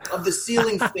blades of the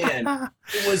ceiling fan,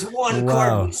 it was one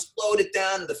card. We slowed it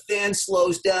down, and the fan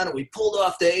slows down, and we pulled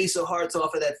off the ace of hearts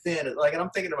off of that fan. And I'm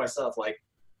thinking to myself, like,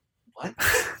 what?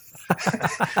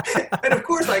 And of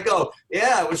course I go,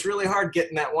 yeah, it was really hard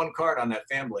getting that one card on that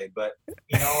fan blade. But,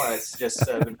 it's just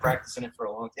been practicing it for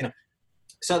a long time.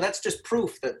 So that's just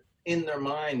proof that in their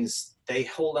minds, they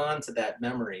hold on to that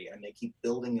memory and they keep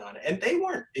building on it. And they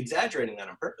weren't exaggerating that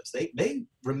on purpose. They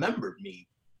remembered me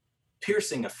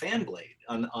piercing a fan blade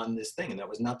on this thing, and that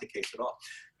was not the case at all.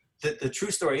 The true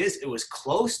story is it was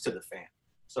close to the fan.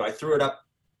 So I threw it up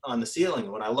on the ceiling,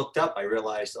 and when I looked up, I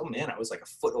realized, oh man, I was like a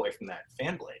foot away from that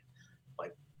fan blade.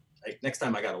 Like next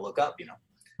time I got to look up,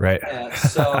 Right. Well,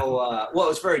 it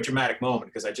was a very dramatic moment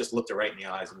because I just looked her right in the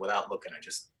eyes, and without looking, I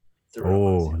just threw it.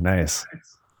 Oh, nice.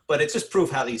 But it's just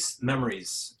proof how these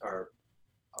memories are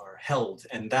held,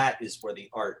 and that is where the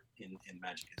art in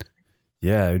magic is.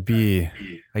 Yeah, it'd be.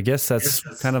 I guess that's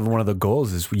kind of one of the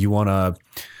goals is you want to,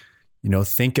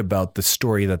 think about the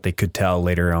story that they could tell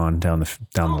later on down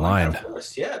the line. Of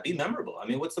course, yeah, be memorable. I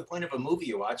mean, what's the point of a movie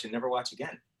you watch and never watch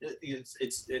again?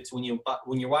 It's when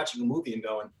you're watching a movie and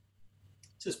going,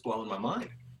 it's just blowing my mind.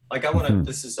 Like I want to.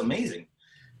 This is amazing.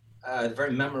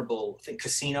 Very memorable thing.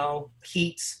 Casino,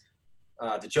 Heat.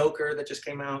 The Joker that just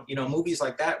came out, movies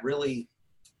like that really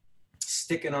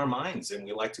stick in our minds, and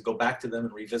we like to go back to them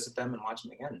and revisit them and watch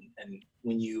them again. And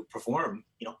when you perform,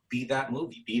 be that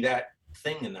movie, be that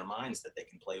thing in their minds that they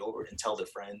can play over and tell their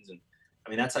friends. And I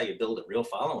mean, that's how you build a real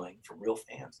following from real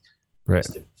fans, right?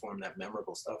 To perform that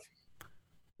memorable stuff.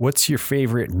 What's your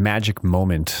favorite magic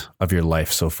moment of your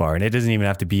life so far? And it doesn't even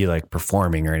have to be like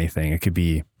performing or anything. It could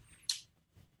be,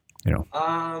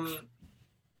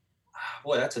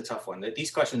 Boy, that's a tough one.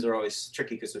 These questions are always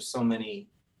tricky because there's so many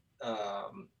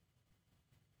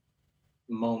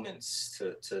moments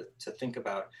to think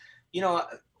about.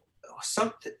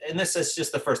 Something, and this is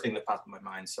just the first thing that popped in my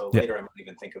mind. So later I might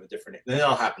even think of a different. Then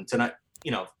it'll happen tonight.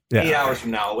 8 hours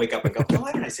from now, I'll wake up and go, oh,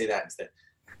 why did I say that instead?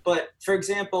 But for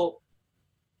example,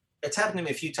 it's happened to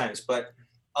me a few times. But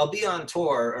I'll be on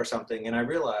tour or something, and I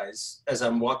realize as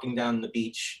I'm walking down the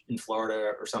beach in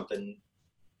Florida or something,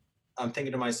 I'm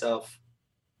thinking to myself,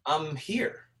 I'm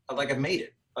here. Like I've made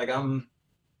it. Like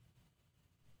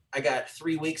I got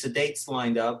 3 weeks of dates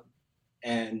lined up,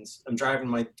 and I'm driving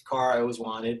my car I always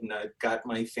wanted, and I've got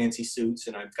my fancy suits,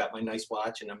 and I've got my nice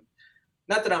watch, and I'm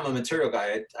not that I'm a material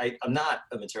guy. I'm not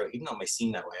a material, even though I may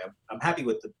seem that way. I'm happy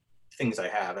with the things I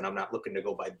have, and I'm not looking to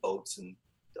go buy boats and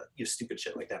stupid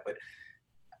shit like that. But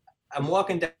I'm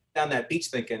walking down that beach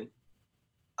thinking,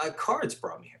 cards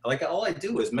brought me here. Like all I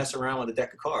do is mess around with a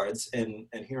deck of cards, and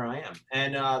here I am.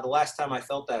 And the last time I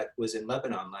felt that was in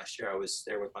Lebanon last year. I was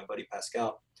there with my buddy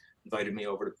Pascal, invited me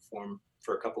over to perform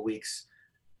for a couple weeks,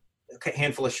 a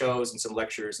handful of shows and some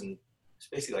lectures, and it's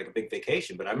basically like a big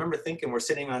vacation. But I remember thinking we're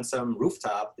sitting on some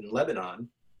rooftop in Lebanon,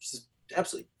 which is an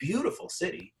absolutely beautiful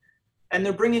city, and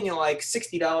they're bringing you like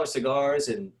 $60 cigars,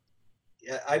 and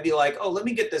I'd be like, oh, let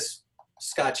me get this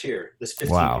Scotch here, this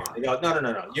 15 wow. Here. They go,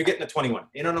 no, you're getting a 21.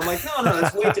 And I'm like, no,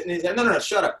 that's way too. And he's like, no,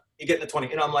 shut up. You're getting a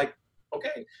 20. And I'm like,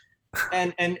 okay.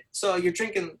 And so you're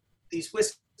drinking these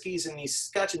whiskeys whiskeys and these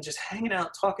scotch and just hanging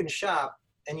out, talking shop.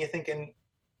 And you're thinking,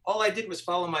 all I did was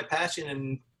follow my passion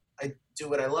and I do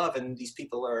what I love. And these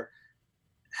people are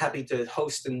happy to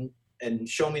host and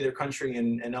show me their country.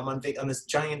 And I'm on this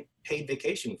giant paid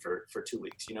vacation for 2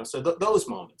 weeks, you know? So those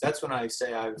moments, that's when I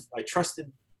say I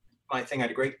trusted my thing. I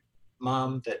had a great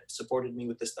mom that supported me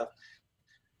with this stuff.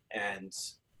 And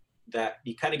that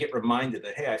you kind of get reminded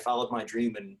that, hey, I followed my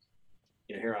dream and,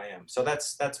 you know, here I am. So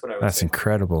that's what I would say. That's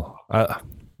incredible.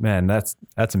 Man, that's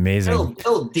amazing. A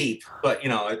little deep, but you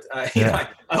know, you know,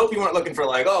 I hope you weren't looking for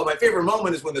like, oh, my favorite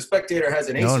moment is when the spectator has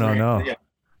an ace. No. Yeah.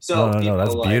 So no,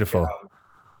 that's like, beautiful.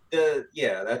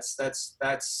 That's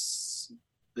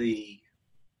the,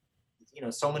 you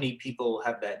know, so many people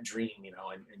have that dream, you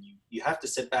know, and you have to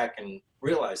sit back and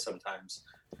realize sometimes,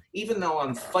 even though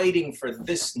I'm fighting for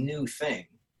this new thing,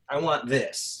 I want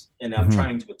this, and I'm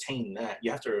trying to attain that. You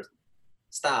have to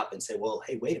stop and say, well,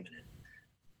 hey, wait a minute.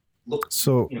 Look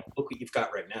what you've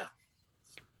got right now.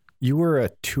 You were a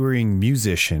touring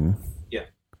musician. Yeah.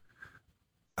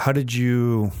 How did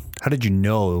you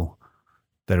know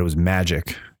that it was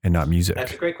magic and not music?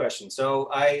 That's a great question. So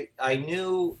I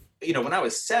knew, you know, when I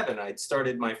was 7, I'd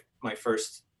started my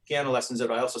first piano lessons,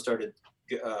 but I also started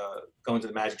going to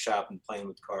the magic shop and playing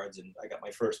with cards, and I got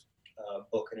my first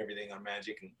book and everything on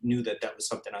magic, and knew that was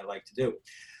something I liked to do.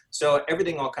 So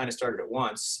everything all kind of started at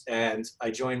once, and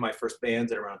I joined my first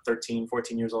band at around 13,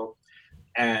 14 years old,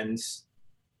 and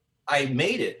I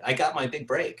made it. I got my big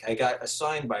break. I got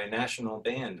assigned by a national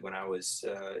band when I was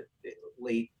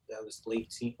late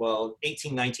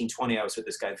 18, 19, 20. I was with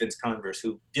this guy, Vince Converse,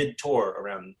 who did tour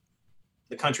around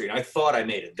the country, and I thought I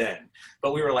made it then,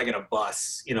 but we were like in a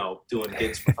bus, you know, doing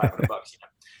gigs for $500, you know.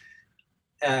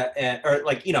 Or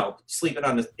like, you know, sleeping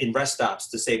in rest stops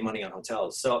to save money on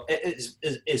hotels. So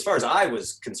as far as I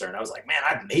was concerned, I was like, man,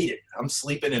 I've made it. I'm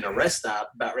sleeping in a rest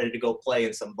stop, about ready to go play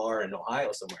in some bar in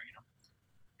Ohio somewhere, you know.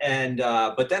 And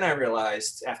but then I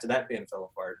realized, after that band fell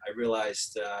apart, I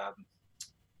realized,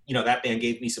 you know, that band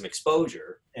gave me some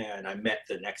exposure, and I met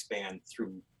the next band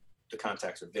through the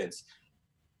contacts with Vince.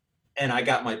 And I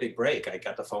got my big break. I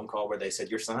got the phone call where they said,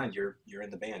 you're signed, you're in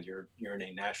the band, you're in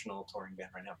a national touring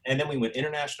band right now. And then we went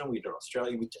international, we did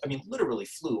Australia. Literally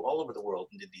flew all over the world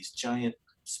and did these giant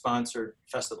sponsored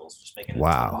festivals, just making it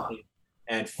money,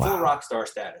 and full rock star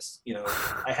status. You know,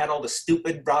 I had all the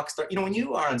stupid rock star, you know, when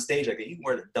you are on stage like that, you can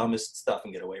wear the dumbest stuff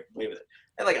and get away with it.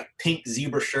 I had like a pink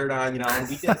zebra shirt on, you know, and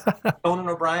we did Conan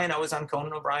O'Brien. I was on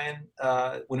Conan O'Brien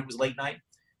when it was late night.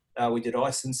 We did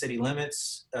Austin City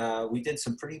Limits. We did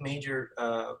some pretty major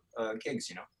gigs,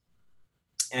 you know.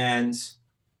 And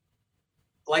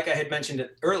like I had mentioned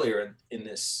it earlier in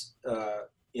this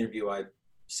interview, I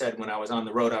said when I was on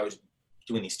the road, I was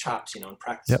doing these chops, you know, in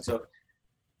practice. Yep. So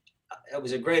it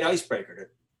was a great icebreaker to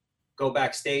go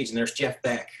backstage, and there's Jeff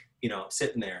Beck, you know,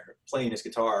 sitting there playing his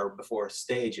guitar before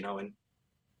stage, you know, and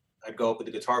I'd go up with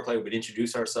the guitar player, we'd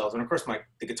introduce ourselves. And of course,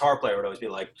 the guitar player would always be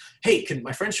like, hey, can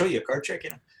my friend show you a card trick,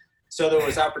 you know? So there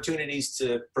was opportunities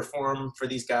to perform for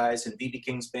these guys in B.B.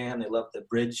 King's band. They loved the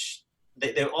bridge.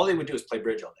 All they would do is play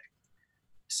bridge all day.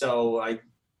 So I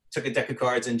took a deck of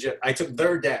cards and I took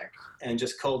their deck and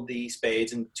just culled the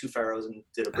spades and 2 pharaohs and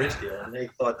did a bridge deal. And they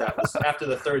thought that was, after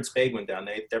the 3rd spade went down,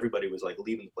 everybody was like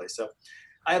leaving the place. So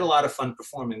I had a lot of fun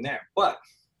performing there. But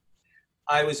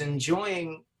I was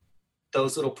enjoying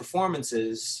those little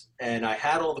performances, and I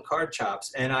had all the card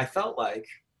chops, and I felt like,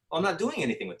 well, I'm not doing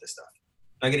anything with this stuff.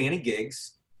 I'm not getting any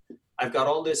gigs. I've got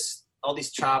all these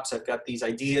chops. I've got these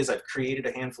ideas. I've created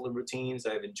a handful of routines.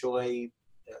 I've enjoyed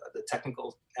the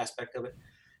technical aspect of it,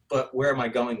 but where am I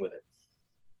going with it?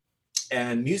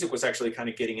 And music was actually kind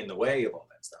of getting in the way of all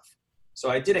that stuff. So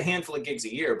I did a handful of gigs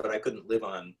a year, but I couldn't live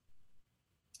on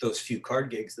those few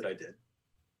card gigs that I did.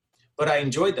 But I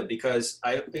enjoyed them because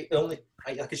I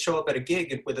could show up at a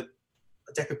gig with a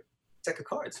deck of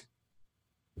cards.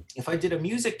 If I did a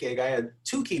music gig, I had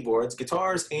 2 keyboards,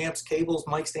 guitars, amps, cables,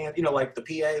 mic stand, you know, like the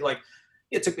PA, like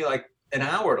it took me like an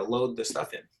hour to load the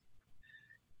stuff in.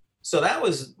 So that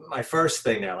was my first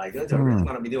thing there. Like, do I really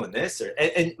want to be doing this?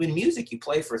 And in music, you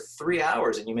play for 3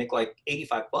 hours and you make like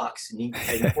 $85.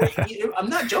 And I'm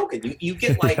not joking. You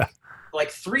get like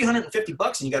 $350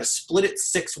 and you got to split it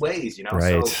 6 ways, you know?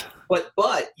 Right. So,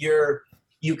 but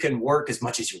you can work as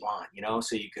much as you want, you know?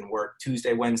 So you can work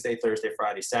Tuesday, Wednesday, Thursday,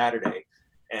 Friday, Saturday,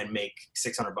 and make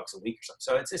 $600 a week or something.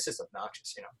 So it's just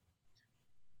obnoxious, you know?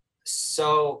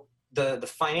 So the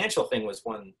financial thing was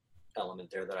one element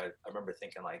there that I remember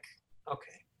thinking like,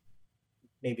 okay,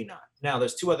 maybe not. Now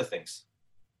there's 2 other things.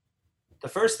 The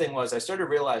first thing was I started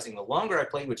realizing the longer I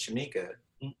played with Shamika,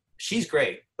 she's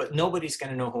great, but nobody's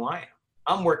going to know who I am.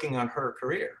 I'm working on her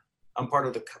career. I'm part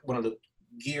of one of the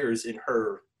gears in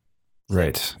her thing.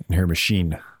 Right. In her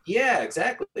machine. Yeah,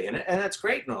 exactly. And that's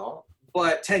great and all.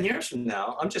 But 10 years from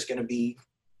now, I'm just going to be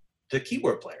the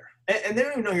keyboard player. And they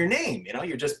don't even know your name. You know,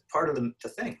 you're just part of the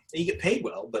thing. You get paid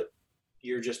well, but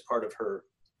you're just part of her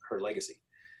legacy.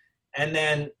 And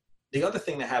then the other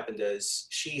thing that happened is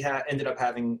she ended up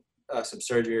having some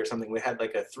surgery or something. We had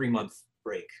like a 3-month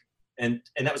break. And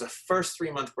that was a first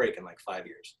 3-month break in like 5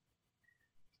 years.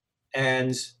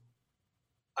 And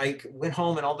I went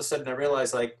home and all of a sudden I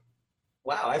realized like,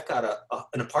 wow, I've got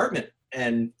an apartment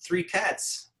and 3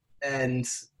 cats. And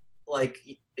like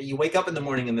you wake up in the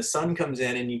morning and the sun comes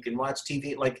in and you can watch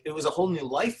TV. Like it was a whole new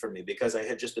life for me because I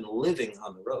had just been living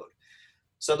on the road.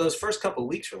 So those first couple of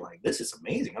weeks were like, this is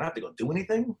amazing. I don't have to go do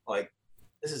anything. Like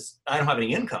I don't have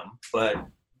any income, but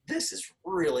this is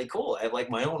really cool. I have like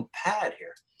my own pad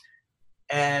here.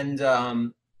 And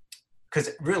because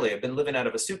really I've been living out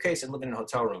of a suitcase and living in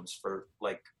hotel rooms for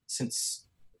like since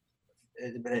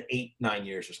it's been 8-9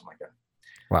 years or something like that.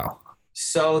 Wow.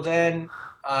 So then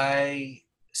I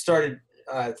started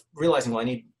realizing, well, I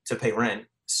need to pay rent.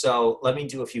 So let me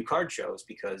do a few card shows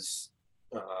because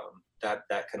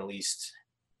that can at least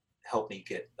help me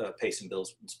pay some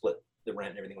bills and split the rent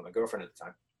and everything with my girlfriend at the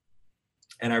time.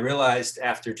 And I realized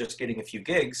after just getting a few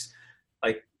gigs,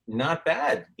 like not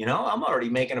bad, you know, I'm already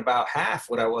making about half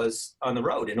what I was on the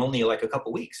road in only like a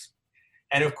couple weeks.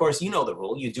 And of course, you know the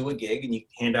rule, you do a gig and you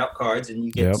hand out cards and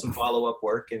you get some follow-up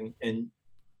work and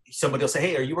somebody will say,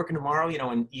 hey, are you working tomorrow? You know,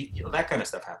 and you know, that kind of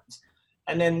stuff happens.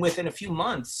 And then within a few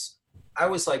months, I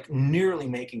was like nearly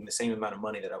making the same amount of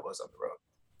money that I was on the road.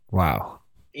 Wow.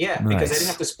 Yeah, nice. Because I didn't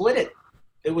have to split it.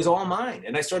 It was all mine.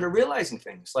 And I started realizing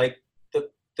things like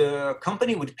the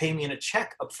company would pay me in a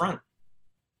check up front.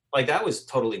 Like that was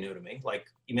totally new to me. Like,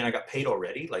 you mean I got paid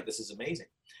already? Like, this is amazing.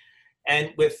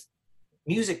 And with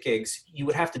music gigs, you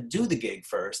would have to do the gig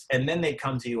first. And then they'd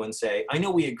come to you and say, I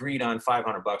know we agreed on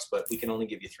 $500, but we can only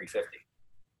give you $350.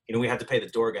 You know, we have to pay the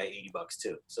door guy $80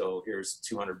 too. So here's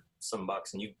 200 some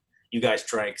bucks. And you guys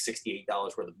drank $68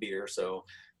 worth of beer. So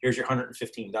here's your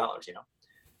 $115, you know?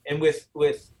 And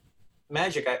with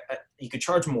Magic, you could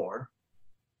charge more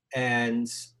and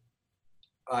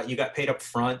you got paid up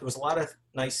front. There was a lot of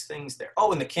nice things there.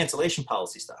 Oh, and the cancellation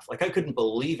policy stuff. Like I couldn't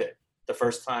believe it the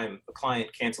first time a client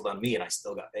canceled on me and I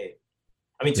still got paid.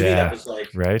 I mean, to me, that was like,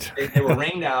 right. They were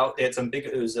rained out. They had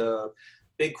it was a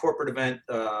big corporate event.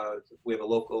 We have a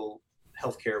local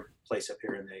healthcare place up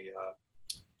here and they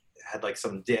had like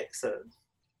some dicks.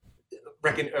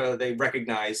 They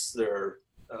recognize their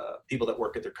people that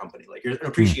work at their company, like an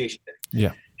appreciation day.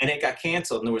 Yeah. And it got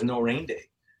canceled and there was no rain day.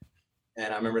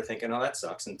 And I remember thinking, oh, that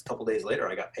sucks. And a couple of days later,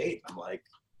 I got paid. I'm like,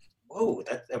 whoa,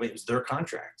 it was their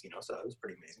contract, you know, so that was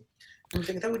pretty amazing. I'm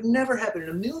thinking that would never happen in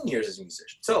a million years as a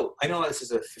musician. So I know this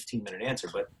is a 15-minute answer,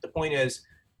 but the point is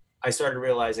I started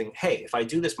realizing, hey, if I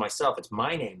do this myself, it's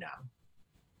my name now.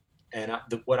 And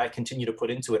what I continue to put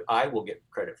into it, I will get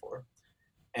credit for.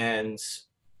 And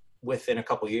within a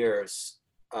couple of years,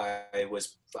 I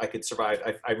could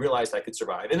survive. I realized I could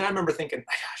survive. And I remember thinking,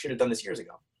 I should have done this years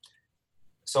ago.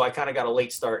 So I kind of got a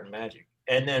late start in Magic.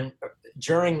 And then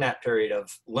during that period of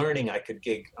learning I could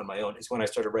gig on my own is when I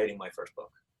started writing my first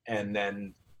book. And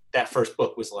then that first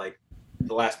book was like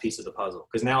the last piece of the puzzle.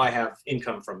 Because now I have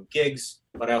income from gigs,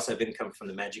 but I also have income from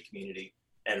the Magic community.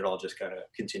 And it all just kind of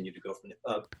continued to go from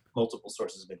multiple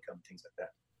sources of income, things like that.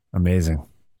 Amazing.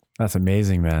 That's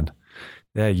amazing, man.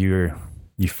 Yeah, you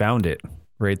found it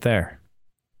right there.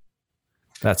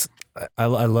 I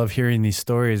love hearing these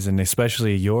stories, and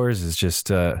especially yours is just,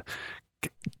 do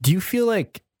you feel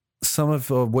like some of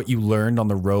what you learned on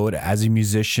the road as a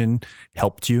musician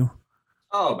helped you?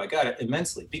 Oh my God,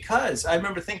 immensely. Because I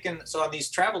remember thinking, so on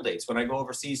these travel dates, when I go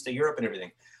overseas to Europe and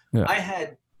everything, I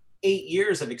had 8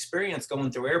 years of experience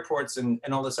going through airports and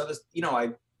all this other, you know,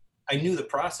 I knew the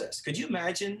process. Could you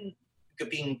imagine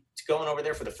going over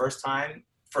there for the first time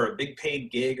for a big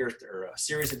paid gig or a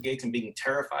series of gigs and being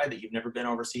terrified that you've never been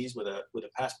overseas with a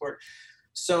passport?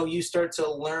 So you start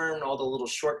to learn all the little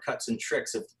shortcuts and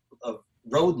tricks of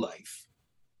road life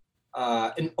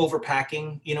and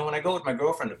overpacking. You know, when I go with my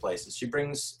girlfriend to places, she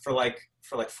brings for like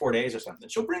 4 days or something,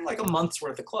 she'll bring like a month's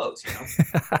worth of clothes, you know,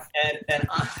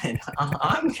 and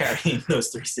I'm carrying those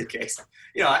 3 suitcases.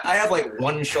 You know, I have like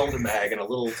one shoulder bag and a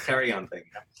little carry-on thing,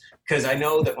 because I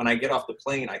know that when I get off the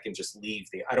plane, I can just leave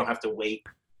I don't have to wait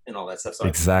and all that stuff. So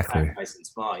exactly. I nice and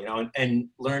small, you know, and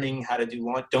learning how to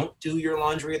don't do your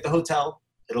laundry at the hotel.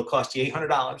 It'll cost you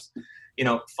 $800. You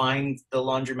know, find the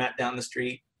laundromat down the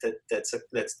street that's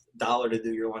 $1 to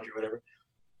do your laundry, whatever.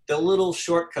 The little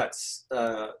shortcuts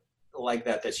like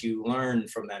that you learn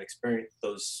from that experience,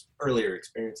 those earlier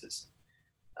experiences.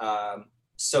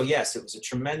 So yes, it was a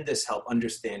tremendous help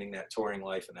understanding that touring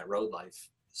life and that road life.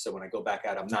 So when I go back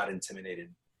out, I'm not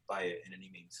intimidated by it in any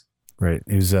means. Right.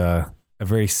 It was a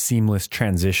very seamless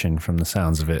transition from the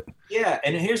sounds of it. Yeah.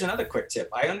 And here's another quick tip.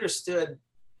 I understood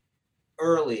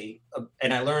early,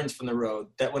 and I learned from the road,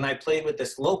 that when I played with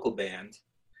this local band,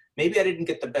 maybe I didn't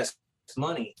get the best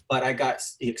money, but I got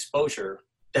the exposure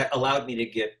that allowed me to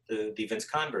get the Vince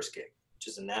Converse gig, which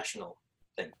is a national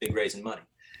thing, big raising money.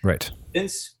 Right.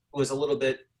 Vince was a little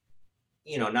bit,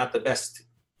 not the best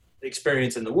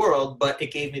experience in the world, but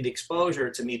it gave me the exposure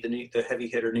to meet the heavy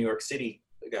hitter New York City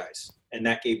guys. And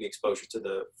that gave me exposure to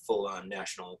the full-on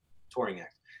national touring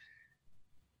act.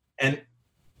 And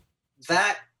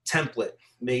that template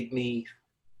made me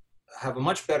have a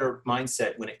much better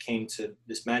mindset when it came to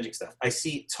this magic stuff. I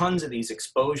see tons of these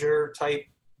exposure type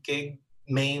gig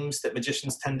memes that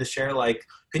magicians tend to share, like,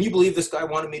 can you believe this guy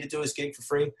wanted me to do his gig for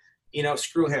free?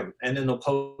 Screw him. And then they'll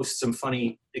post some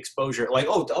funny exposure, like,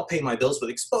 oh, I'll pay my bills with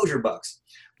exposure bucks.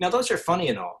 Now, those are funny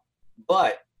and all,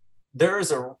 but there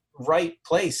is a right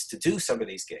place to do some of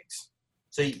these gigs.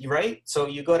 So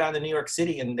you go down to New York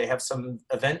City and they have some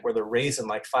event where they're raising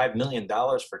like $5 million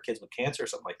for kids with cancer or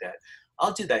something like that.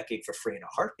 I'll do that gig for free in a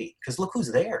heartbeat, because look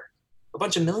who's there. A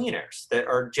bunch of millionaires that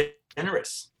are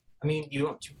generous. I mean,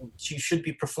 you should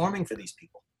be performing for these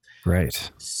people.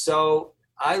 Right. So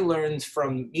I learned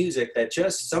from music that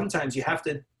just sometimes you have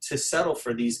to settle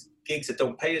for these gigs that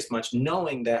don't pay as much,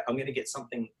 knowing that I'm going to get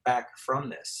something back from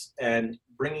this, and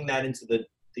bringing that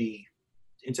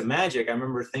into magic. I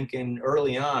remember thinking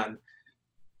early on,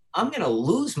 I'm going to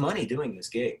lose money doing this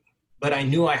gig, but I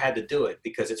knew I had to do it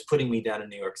because it's putting me down in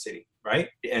New York City. Right.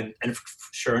 And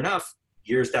sure enough,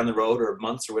 years down the road or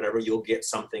months or whatever, you'll get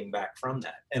something back from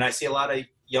that. And I see a lot of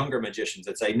younger magicians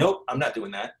that say, nope, I'm not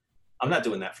doing that. I'm not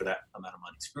doing that for that amount of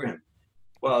money. Screw him.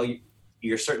 Well,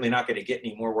 you're certainly not going to get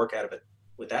any more work out of it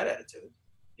with that attitude.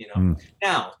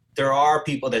 Now, there are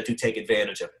people that do take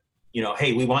advantage of it.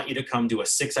 Hey, we want you to come do a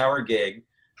 6-hour gig.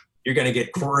 You're going to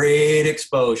get great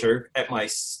exposure at my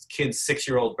kid's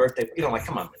 6-year-old birthday. Like,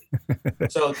 come on.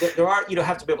 So there are,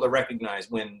 have to be able to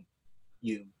recognize when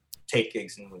you take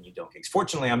gigs and when you don't gigs.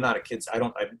 Fortunately, I'm not a kid's.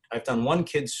 I've done one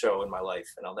kid's show in my life,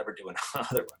 and I'll never do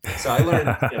another one. So I learned,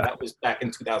 that was back in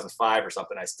 2005 or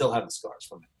something. I still have the scars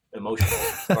from it, emotional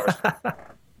scars.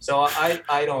 So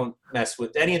I don't mess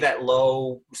with any of that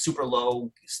super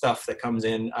low stuff that comes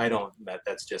in.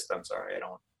 That's just, I'm sorry.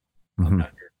 I'm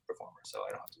not your performer, so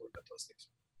I don't have to worry about those things.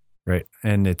 Right.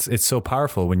 And it's so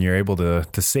powerful when you're able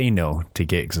to say no to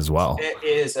gigs as well. It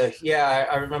is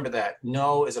I remember that.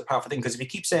 No is a powerful thing, because if you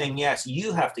keep saying yes,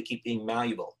 you have to keep being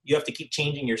malleable. You have to keep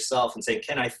changing yourself and say,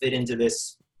 can I fit into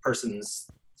this person's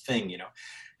thing,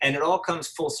 And it all comes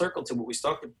full circle to what we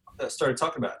started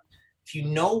talking about. If you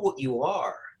know what you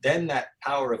are, then that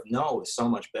power of no is so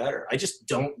much better. I just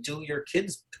don't do your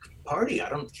kid's party. I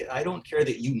don't care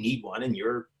that you need one and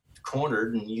you're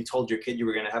cornered and you told your kid you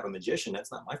were going to have a magician.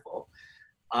 That's not my fault.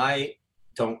 I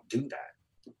don't do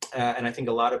that. And I think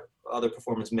a lot of other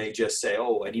performers may just say,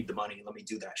 oh, I need the money, let me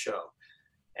do that show.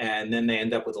 And then they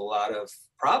end up with a lot of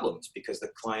problems because the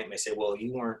client may say, well,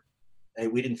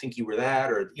 we didn't think you were that,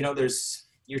 or,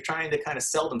 you're trying to kind of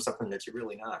sell them something that you're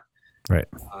really not. Right.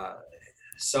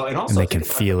 And also they can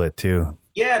feel it too.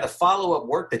 Yeah. The follow-up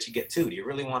work that you get too. Do you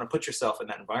really want to put yourself in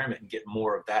that environment and get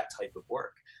more of that type of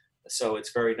work? So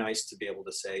it's very nice to be able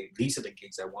to say, these are the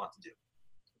gigs I want to do,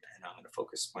 and I'm going to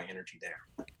focus my energy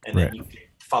there. And then you can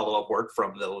follow up work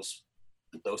from those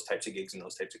types of gigs and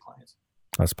those types of clients.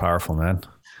 That's powerful, man.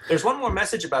 There's one more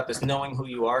message about this knowing who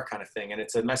you are kind of thing. And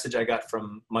it's a message I got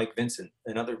from Mike Vincent,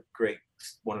 another great,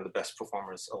 one of the best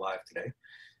performers alive today.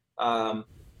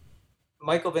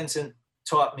 Michael Vincent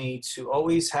taught me to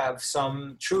always have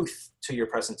some truth to your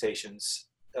presentations,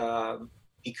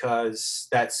 because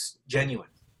that's genuine.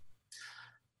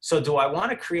 So do I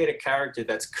want to create a character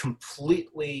that's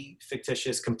completely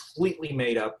fictitious, completely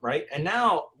made up, right? And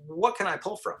now what can I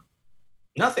pull from?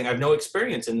 Nothing. I have no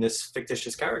experience in this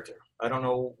fictitious character. I don't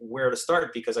know where to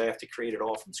start because I have to create it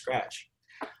all from scratch.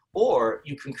 Or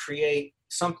you can create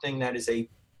something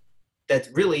that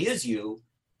really is you,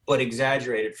 but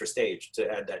exaggerated for stage to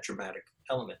add that dramatic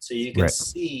element. So you can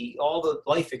see all the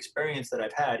life experience that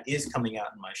I've had is coming out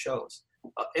in my shows.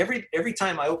 Every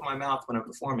time I open my mouth when I'm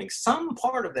performing, some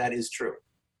part of that is true.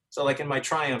 So like in my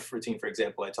Triumph routine, for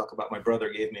example, I talk about my brother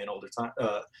gave me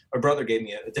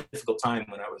a difficult time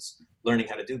when I was learning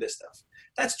how to do this stuff.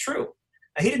 That's true.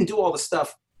 Now, he didn't do all the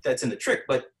stuff that's in the trick,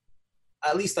 but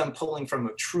at least I'm pulling from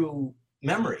a true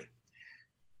memory.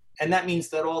 And that means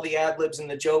that all the ad libs and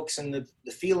the jokes and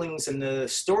the feelings and the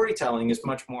storytelling is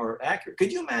much more accurate.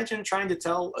 Could you imagine trying to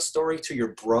tell a story to your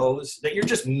bros that you're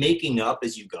just making up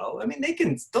as you go? I mean,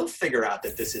 they'll figure out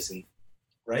that this isn't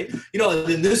right. You know, and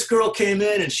then this girl came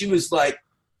in and she was like,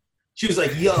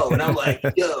 yo, and I'm like,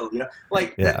 yo, you know,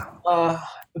 like, Yeah.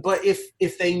 but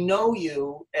if they know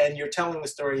you and you're telling the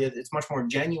story, it's much more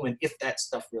genuine if that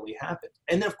stuff really happened.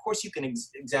 And then of course you can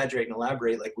exaggerate and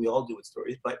elaborate like we all do with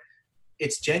stories, but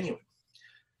it's genuine.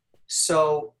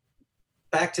 So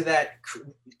back to that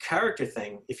character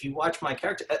thing, if you watch my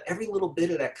character, every little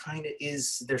bit of that kind of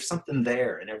there's something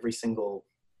there in every single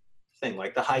thing,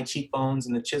 like the high cheekbones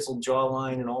and the chiseled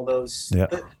jawline and all those. Yeah.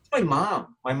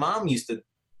 My mom used to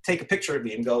take a picture of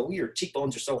me and go, your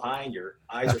cheekbones are so high, your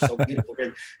eyes are so beautiful,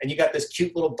 and you got this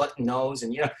cute little button nose,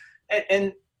 and you know,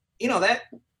 and you know that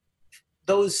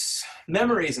those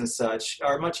memories and such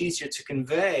are much easier to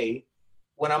convey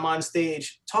when I'm on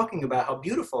stage talking about how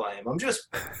beautiful I am. I'm just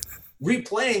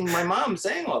replaying my mom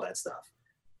saying all that stuff,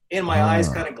 and my eyes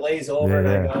kind of glaze over, and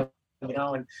I go, you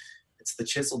know, and it's the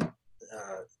chiseled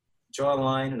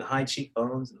jawline and the high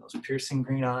cheekbones and those piercing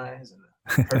green eyes and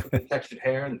the perfectly textured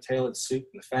hair and the tailored suit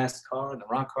and the fast car and the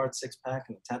rock hard six-pack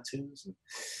and the tattoos and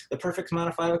the perfect amount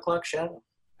of 5 o'clock shadow.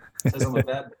 Says I'm a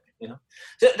bad boy, you know.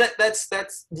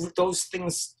 That's those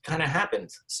things kind of happened.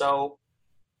 So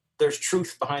there's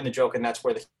truth behind the joke, and that's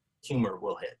where the humor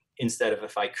will hit, instead of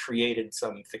if I created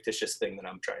some fictitious thing that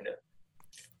I'm trying to,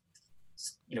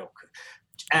 you know,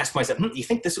 ask myself, do you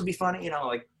think this would be funny? You know,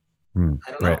 like, I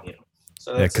don't know, you know.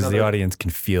 So yeah, because the audience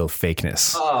can feel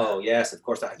fakeness. Oh yes, of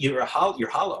course. You're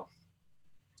hollow.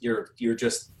 You're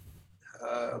just.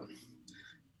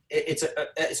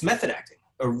 It's method acting.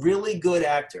 A really good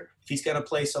actor, if he's going to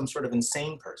play some sort of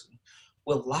insane person,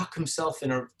 will lock himself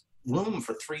in a room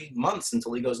for 3 months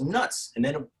until he goes nuts, and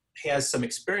then he has some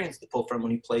experience to pull from when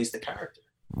he plays the character.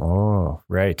 Oh,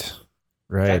 right.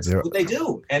 That's what they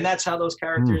do, and that's how those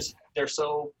characters they're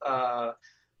so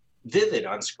vivid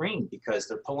on screen, because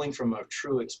they're pulling from a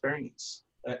true experience.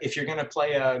 If you're going to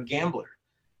play a gambler,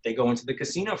 they go into the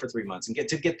casino for 3 months and get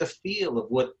the feel of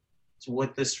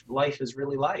what this life is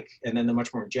really like, and then they're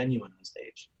much more genuine on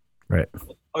stage. Right.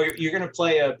 Or you're going to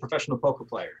play a professional poker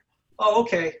player. Oh,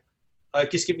 okay.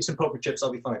 Just give me some poker chips,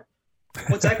 I'll be fine.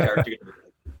 What's that character going to be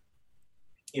like?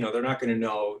 You know, they're not going to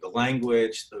know the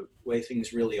language, the way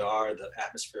things really are, the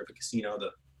atmosphere of a casino,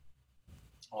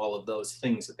 all of those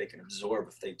things that they can absorb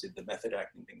if they did the method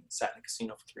acting thing, sat in a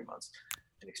casino for 3 months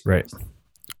and experienced. Right.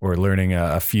 Or learning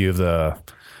a few of the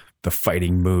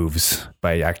fighting moves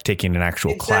by taking an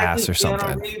actual class or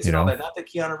something. Reeves, you know, not that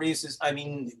Keanu Reeves is. I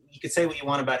mean, you could say what you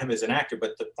want about him as an actor,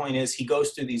 but the point is, he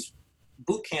goes through these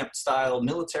boot camp style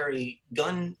military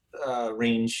gun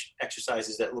range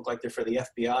exercises that look like they're for the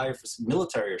FBI or for some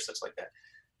military or such like that.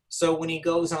 So when he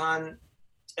goes on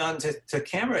to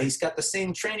camera, he's got the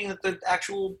same training that the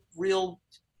actual real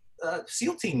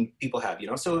SEAL team people have, you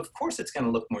know. So of course it's going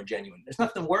to look more genuine. There's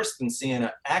nothing worse than seeing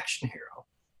an action hero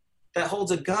that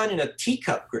holds a gun in a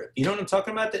teacup grip. You know what I'm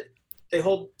talking about? That they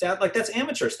hold down, like that's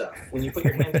amateur stuff. When you put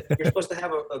your hand, you're supposed to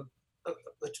have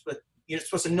you're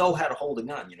supposed to know how to hold a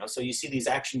gun, you know. So you see these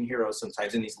action heroes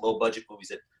sometimes in these low budget movies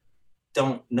that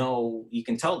don't know. You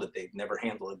can tell that they've never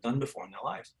handled a gun before in their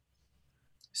lives.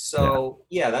 So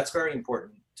yeah, that's very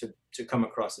important to come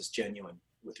across as genuine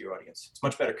with your audience. It's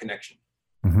much better connection.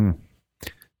 Mm-hmm.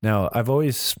 Now,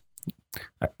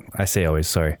 I say always,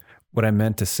 sorry. What I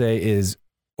meant to say is,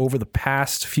 over the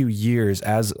past few years,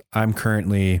 as I'm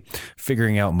currently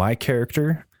figuring out my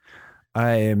character,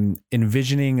 I am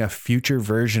envisioning a future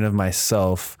version of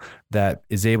myself that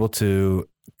is able to,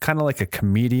 kind of like a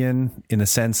comedian, in the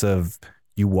sense of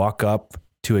you walk up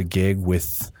to a gig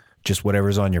with just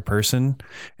whatever's on your person.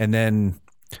 And then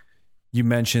you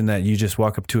mentioned that you just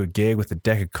walk up to a gig with a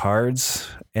deck of cards,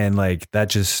 and like that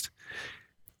just,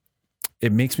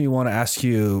 it makes me want to ask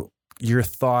you your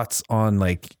thoughts on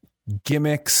like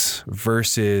gimmicks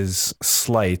versus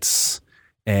slights,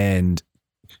 and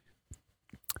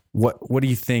what do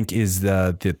you think is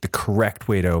the correct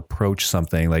way to approach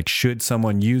something? Like, should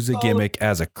someone use a gimmick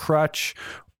as a crutch,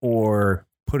 or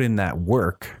put in that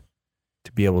work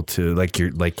to be able to,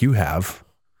 like you have?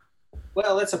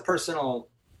 Well, that's a personal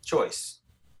choice.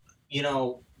 You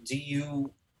know, do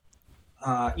you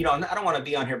you know, I don't want to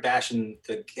be on here bashing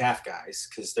the gaff guys,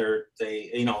 because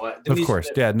you know, of course,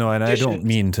 yeah, no, and I don't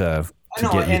mean to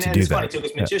get you to do it's that. Funny too,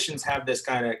 because magicians have this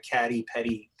kind of catty,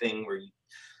 petty thing where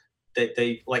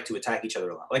they like to attack each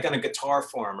other a lot. Like on a guitar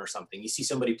forum or something, you see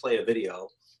somebody play a video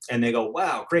and they go,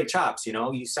 "Wow, great chops! You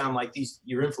know, you sound like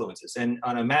your influences." And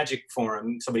on a magic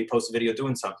forum, somebody posts a video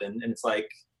doing something, and it's like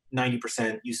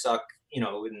 90% you suck,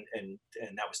 and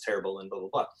that was terrible and blah, blah,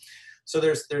 blah. So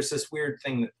there's this weird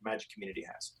thing that the magic community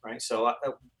has, right? So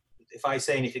if I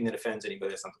say anything that offends anybody,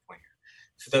 that's not the point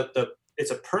here. So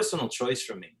it's a personal choice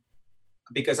for me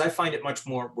because I find it much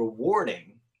more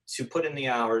rewarding to put in the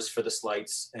hours for the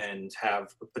sleights and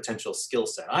have a potential skill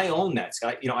set. I own that.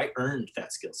 I earned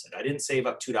that skill set. I didn't save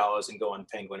up $2 and go on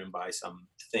Penguin and buy some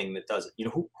thing that does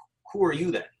it. Who are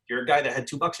you then? You're a guy that had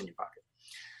 $2 in your pocket.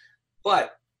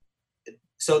 But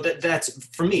so that's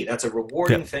for me, that's a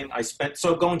rewarding thing.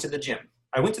 So going to the gym.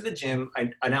 I went to the gym.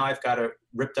 I now I've got a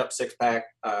ripped up 6-pack.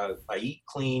 I eat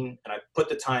clean and I put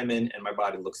the time in and my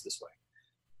body looks this way.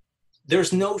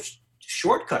 There's no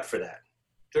shortcut for that.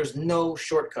 There's no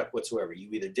shortcut whatsoever. You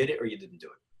either did it or you didn't do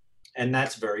it. And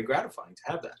that's very gratifying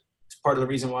to have that. It's part of the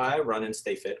reason why I run and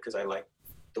stay fit because I like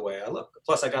the way I look.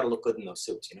 Plus I got to look good in those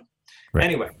suits, Right.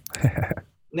 Anyway,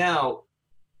 now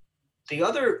the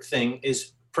other thing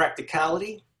is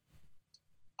practicality.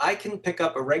 I can pick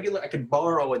up I could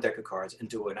borrow a deck of cards and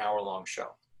do an hour-long show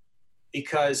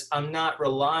because I'm not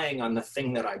relying on the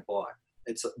thing that I bought.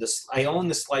 I own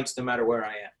the sleights no matter where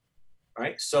I am.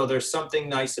 Right. So there's something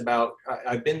nice about,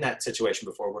 I've been in that situation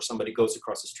before where somebody goes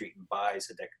across the street and buys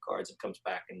a deck of cards and comes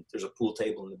back and there's a pool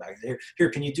table in the back. Here,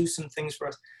 can you do some things for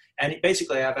us? And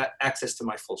basically I have access to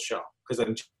my full show because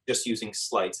I'm just using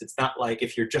sleights. It's not like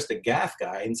if you're just a gaff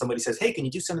guy and somebody says, hey, can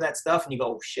you do some of that stuff? And you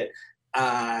go, oh shit,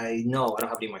 I don't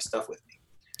have any of my stuff with me.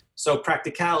 So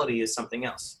practicality is something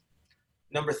else.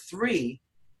 Number 3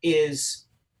 is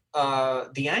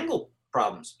the angle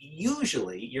problems.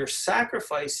 Usually you're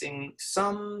sacrificing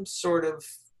some sort of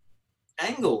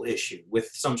angle issue with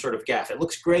some sort of gaff. It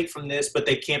looks great from this, but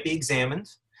they can't be examined,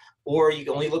 or it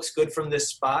only looks good from this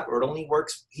spot, or it only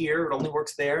works here, it only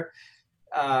works there.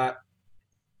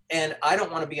 And I don't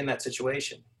want to be in that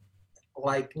situation.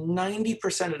 Like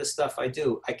 90% of the stuff I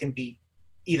do, I can be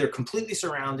either completely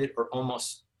surrounded or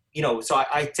almost, so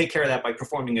I take care of that by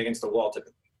performing against the wall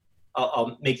typically.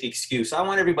 I'll make the excuse. I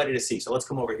want everybody to see, so let's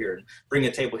come over here and bring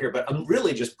a table here. But I'm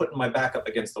really just putting my back up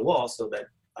against the wall so that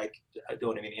I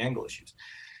don't have any angle issues.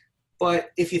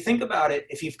 But if you think about it,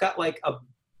 if you've got like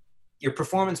your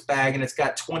performance bag and it's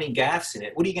got 20 gaffs in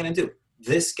it, what are you going to do?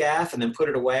 This gaff and then put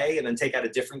it away and then take out a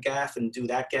different gaff and do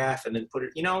that gaff and then put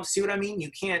it, see what I mean?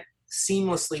 You can't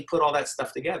seamlessly put all that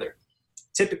stuff together.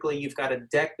 Typically, you've got a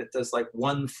deck that does like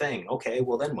one thing. Okay,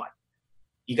 well then what?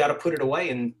 You got to put it away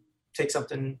and take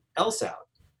something else out.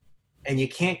 And you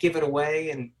can't give it away.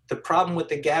 And the problem with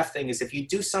the gaff thing is if you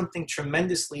do something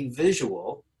tremendously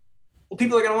visual, well,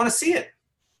 people are going to want to see it.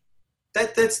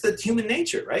 That's the human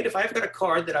nature, right? If I've got a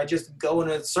card that I just go in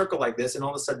a circle like this and all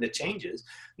of a sudden it changes,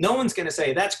 no one's going to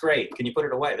say, that's great. Can you put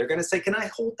it away? They're going to say, can I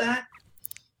hold that?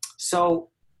 So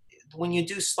when you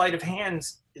do sleight of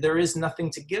hands, there is nothing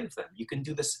to give them. You can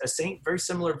do very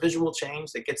similar visual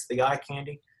change that gets the eye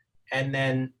candy. And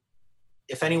then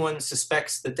if anyone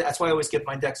suspects that's why I always give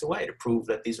my decks away to prove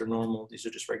that these are normal. These are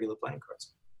just regular playing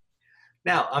cards.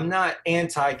 Now, I'm not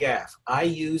anti-gaff. I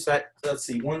use that, let's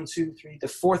see, 1, 2, 3. The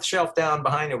 4th shelf down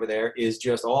behind over there is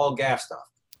just all gaff stuff.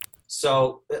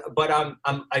 So, but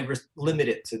I limit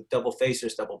it to double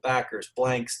facers, double backers,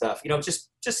 blank stuff.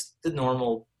 Just the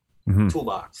normal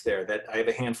toolbox there. That I have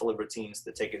a handful of routines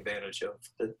that take advantage of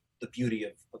the beauty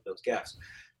of those gaffs.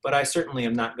 But I certainly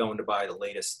am not going to buy the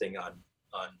latest thing on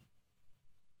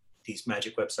these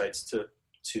magic websites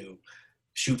to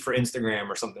shoot for Instagram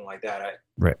or something like that.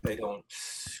 I don't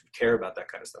care about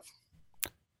that kind of stuff.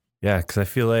 Yeah, because I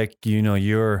feel like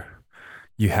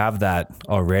you have that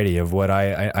already of what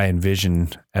I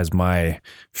envision as my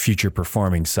future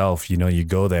performing self. You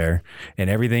go there and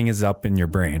everything is up in your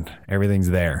brain.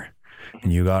 Everything's there,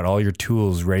 and you got all your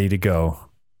tools ready to go.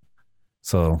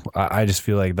 So I just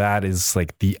feel like that is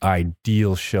like the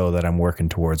ideal show that I'm working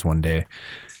towards one day.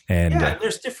 And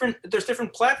there's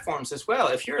different platforms as well.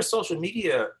 If you're a social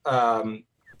media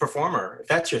performer, if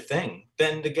that's your thing,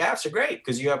 then the gaffs are great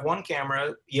because you have one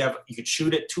camera. You could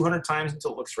shoot it 200 times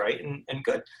until it looks right and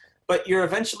good. But you're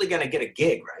eventually going to get a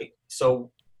gig, right? So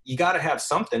you got to have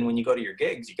something when you go to your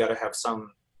gigs. You got to have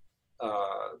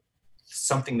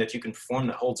something that you can perform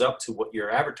that holds up to what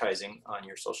you're advertising on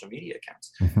your social media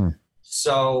accounts. Mm-hmm.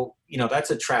 So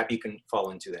that's a trap you can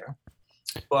fall into there.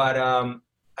 But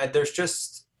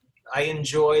I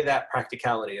enjoy that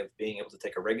practicality of being able to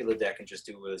take a regular deck and just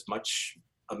do as much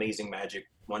amazing magic,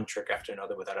 one trick after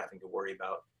another, without having to worry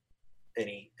about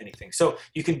anything. So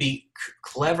you can be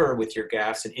clever with your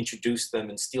gaffs and introduce them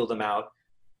and steal them out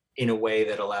in a way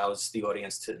that allows the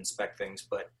audience to inspect things.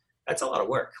 But that's a lot of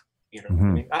work, What I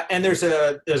mean? And there's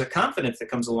a confidence that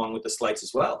comes along with the sleights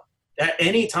as well. At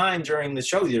any time during the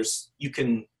show, you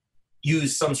can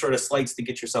use some sort of sleights to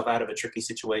get yourself out of a tricky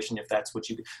situation. If that's what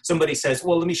you do. Somebody says,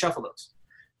 well, let me shuffle those.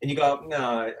 And you go,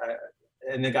 no.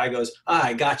 And the guy goes,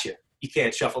 I got you. You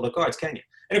can't shuffle the cards, can you?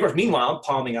 And of course, meanwhile, I'm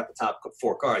palming out the top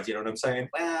 4 cards. You know what I'm saying?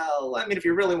 Well, I mean, if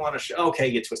you really want to, okay,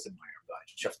 you twisted my arm,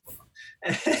 guys, shuffle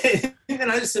them. And then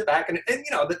I just sit back and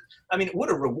what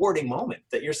a rewarding moment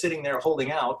that you're sitting there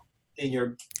holding out in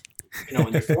your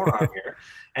forearm here,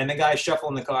 and the guy's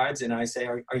shuffling the cards, and I say,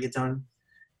 are you done?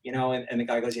 And the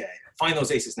guy goes, yeah, find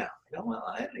those aces now. I go, well,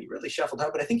 you really shuffled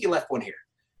out, but I think you left one here.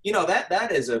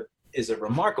 That is a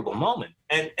remarkable moment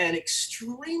and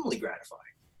extremely gratifying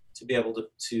to be able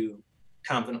to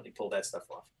confidently pull that stuff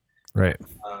off. Right.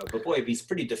 But boy, it's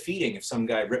pretty defeating if some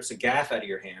guy rips a gaff out of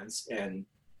your hands and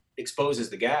exposes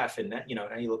the gaff, and that,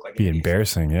 now you look like be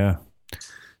embarrassing. Yeah.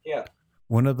 Yeah.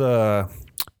 One of the,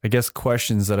 I guess,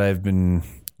 questions that I've been,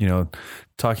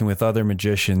 talking with other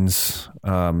magicians,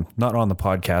 not on the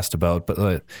podcast about,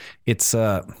 but it's,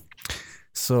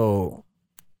 so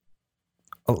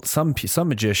some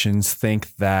magicians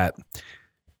think that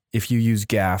if you use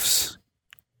gaffs,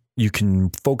 you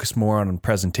can focus more on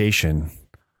presentation,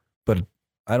 but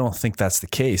I don't think that's the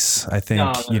case. I think,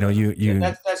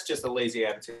 that's just a lazy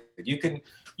attitude. You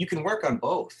can work on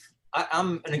both.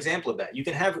 I'm an example of that. You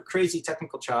can have crazy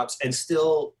technical chops and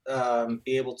still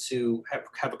be able to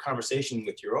have a conversation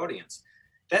with your audience.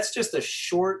 That's just a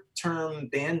short-term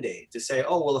Band-Aid to say,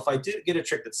 oh, well, if I do get a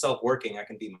trick that's self-working, I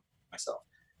can be myself.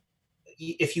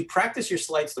 If you practice your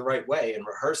sleights the right way and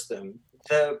rehearse them,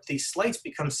 the sleights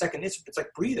become second nature. It's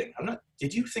like breathing.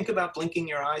 Did you think about blinking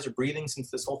your eyes or breathing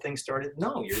since this whole thing started?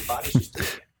 No, your body's just doing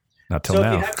it. Not till so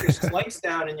now. If you have your sleights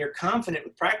down and you're confident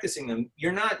with practicing them,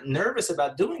 you're not nervous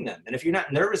about doing them. And if you're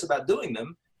not nervous about doing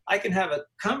them, I can have a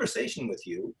conversation with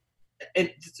you. And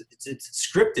it's a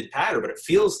scripted patter, but it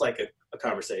feels like a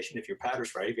conversation if your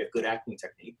patter's right, if you have good acting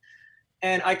technique.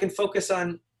 And I can focus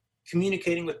on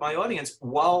communicating with my audience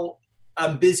while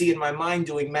I'm busy in my mind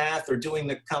doing math or doing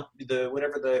the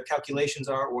whatever the calculations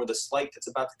are, or the sleight that's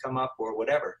about to come up or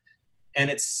whatever. And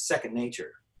it's second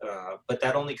nature. But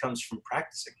that only comes from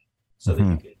practicing so that you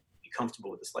can be comfortable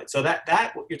with the sleight. So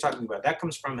that what you're talking about, that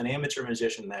comes from an amateur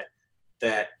magician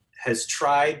that has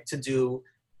tried to do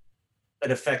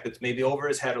an effect that's maybe over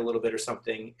his head a little bit or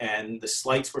something, and the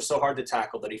sleights were so hard to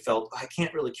tackle that he felt, I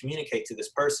can't really communicate to this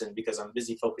person because I'm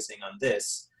busy focusing on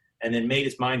this, and then made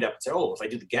his mind up and said, oh, if I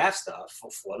do the gaff stuff,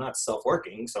 well, not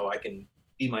self-working, so I can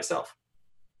be myself.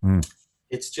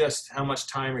 It's just how much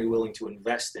time are you willing to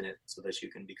invest in it so that you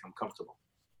can become comfortable.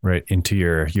 Right, into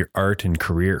your art and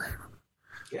career.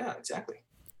 Yeah, exactly.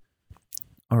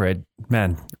 All right,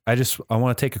 man. I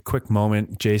want to take a quick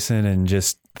moment, Jason, and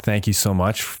just thank you so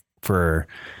much for,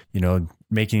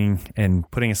 making and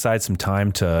putting aside some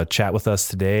time to chat with us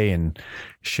today and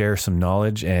share some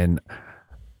knowledge. And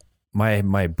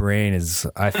my brain is,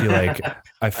 I feel like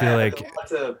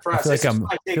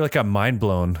I'm mind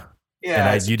blown.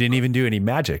 Yeah, and you didn't even do any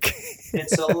magic.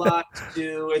 It's a lot to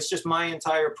do. It's just my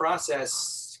entire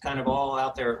process kind of all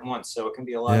out there at once. So it can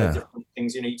be a lot of different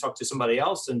things. You talk to somebody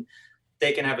else and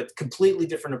they can have a completely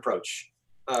different approach.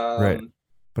 Right.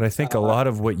 But I think a lot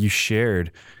of what you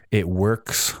shared, it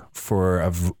works for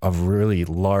a really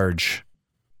large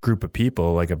group of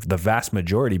people, like the vast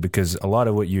majority, because a lot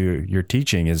of what you're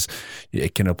teaching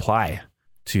it can apply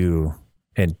to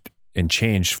and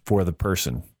change for the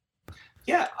person.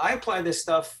 Yeah, I apply this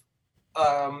stuff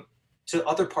to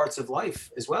other parts of life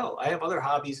as well. I have other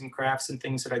hobbies and crafts and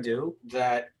things that I do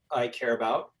that I care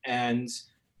about, and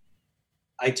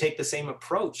I take the same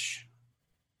approach,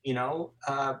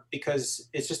 because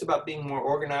it's just about being more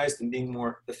organized and being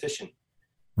more efficient.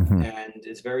 And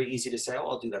it's very easy to say, oh,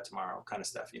 I'll do that tomorrow kind of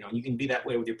stuff, and you can be that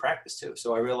way with your practice too.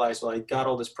 So I realized, well, I got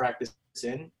all this practice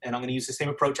in, and I'm going to use the same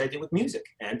approach I did with music.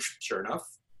 And sure enough,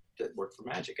 that worked for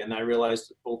magic. And I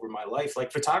realized over my life,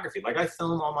 like photography, like I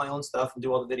film all my own stuff and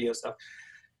do all the video stuff.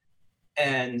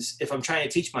 And if I'm trying to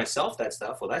teach myself that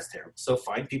stuff, well, that's terrible. So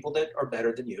find people that are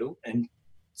better than you and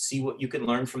see what you can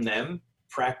learn from them,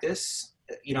 practice.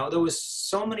 There was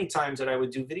so many times that I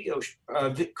would do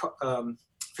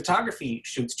photography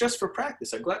shoots just for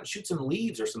practice. I'd go out and shoot some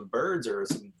leaves or some birds or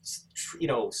some,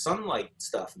 sunlight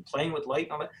stuff and playing with light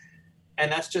and all that. And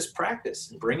that's just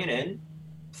practice, and bring it in,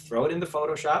 throw it into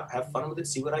Photoshop, have fun with it,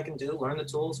 see what I can do, learn the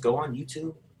tools, go on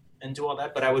YouTube and do all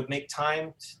that. But I would make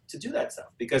time to do that stuff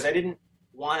because I didn't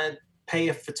want to pay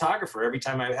a photographer every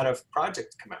time I had a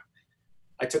project come out.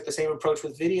 I took the same approach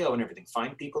with video and everything.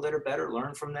 Find people that are better,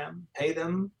 learn from them, pay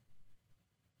them,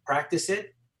 practice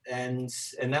it. And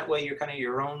that way you're kind of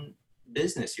your own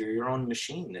business. You're your own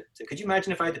machine. Could you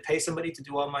imagine if I had to pay somebody to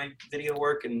do all my video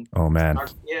work? And oh man,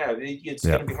 yeah, it's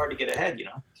going to be hard to get ahead, you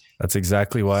know? That's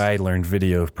exactly why I learned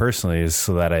video personally, is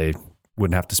so that I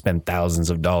wouldn't have to spend thousands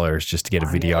of dollars just to get a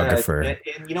videographer.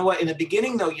 And you know what? In the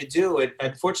beginning, though, you do it.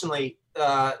 Unfortunately,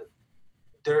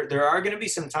 there are going to be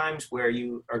some times where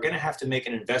you are going to have to make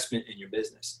an investment in your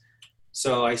business.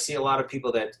 So I see a lot of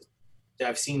people that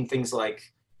I've seen things like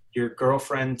your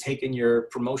girlfriend taking your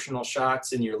promotional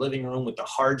shots in your living room with the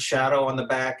hard shadow on the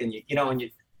back, and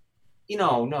if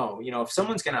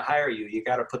someone's going to hire you, you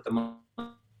got to put the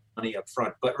money up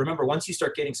front. But remember, once you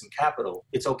start getting some capital,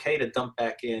 it's okay to dump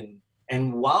back in.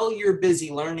 And while you're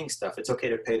busy learning stuff, it's okay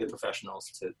to pay the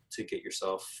professionals to get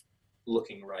yourself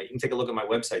looking right. You can take a look at my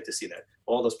website to see that.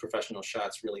 All those professional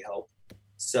shots really help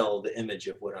sell the image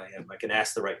of what I am. I can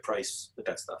ask the right price with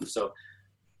that stuff. So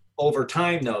over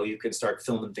time, though, you can start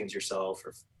filming things yourself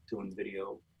or doing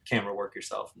video camera work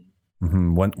yourself.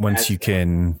 Mm-hmm. Once you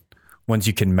can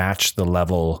match the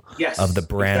level of the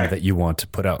brand that you want to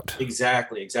put out.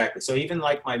 Exactly. So even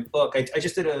like my book, I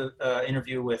just did a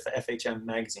interview with FHM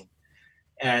magazine,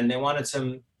 and they wanted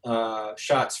some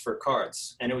shots for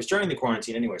cards, and it was during the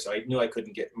quarantine anyway, so I knew I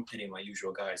couldn't get any of my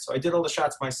usual guys. So I did all the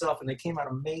shots myself, and they came out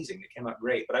amazing. They came out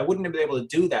great, but I wouldn't have been able to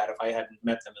do that if I hadn't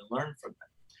met them and learned from them.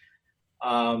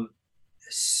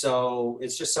 So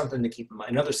it's just something to keep in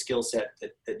mind, another skill set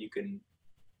that you can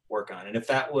work on. And if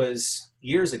that was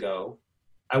years ago,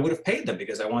 I would have paid them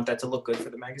because I want that to look good for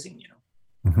the magazine, you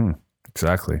know? Mm-hmm.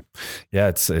 Exactly. Yeah.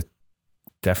 It's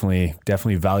definitely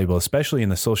valuable, especially in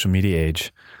the social media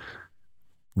age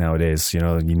nowadays. You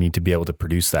need to be able to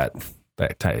produce that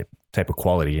type of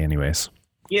quality anyways.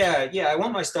 Yeah. I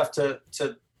want my stuff to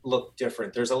look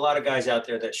different. There's a lot of guys out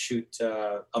there that shoot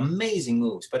amazing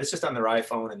moves, but it's just on their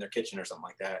iPhone in their kitchen or something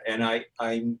like that. And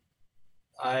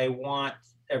I want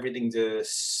everything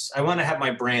I want to have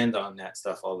my brand on that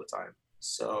stuff all the time.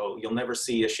 So you'll never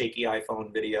see a shaky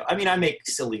iPhone video. I mean, I make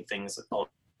silly things all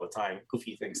the time,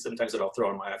 goofy things. Sometimes that I'll throw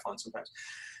on my iPhone, sometimes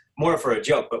more for a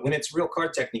joke. But when it's real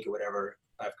card technique or whatever,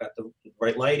 I've got the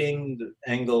right lighting, the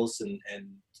angles, and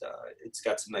it's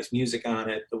got some nice music on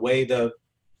it. The way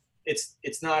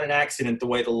it's not an accident the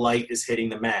way the light is hitting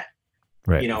the mat.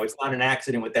 Right. It's not an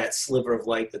accident with that sliver of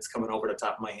light that's coming over the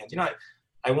top of my hands.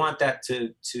 I want that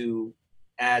to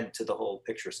add to the whole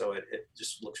picture, so it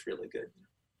just looks really good.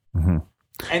 Mm-hmm.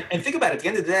 And think about it. At the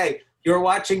end of the day, you're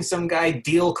watching some guy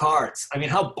deal cards. I mean,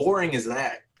 how boring is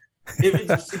that?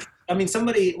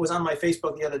 Somebody was on my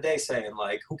Facebook the other day saying,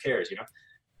 like, who cares,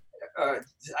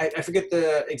 I forget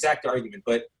the exact argument,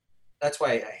 but that's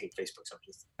why I hate Facebook. So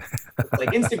just like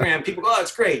Instagram, people go, oh,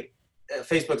 it's great.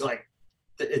 Facebook's like,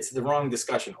 it's the wrong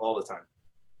discussion all the time.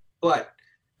 But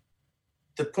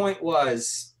the point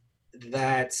was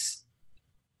that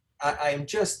I'm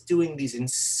just doing these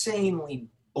insanely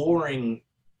boring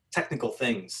technical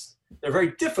things. They're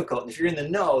very difficult. If you're in the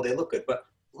know, they look good. But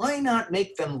why not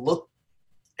make them look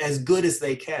as good as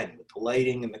they can with the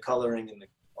lighting and the coloring and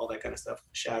all that kind of stuff, the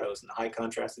shadows and the high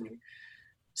contrast,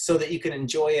 so that you can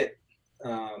enjoy it.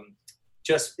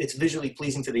 It's visually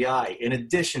pleasing to the eye, in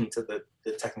addition to the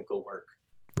technical work.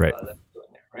 Right. That we're doing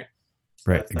there, right?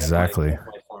 So right. Exactly. That's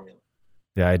my formula.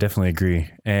 Yeah, I definitely agree.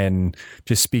 And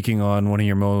just speaking on one of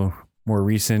your more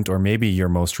recent, or maybe your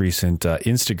most recent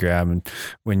Instagram,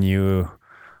 when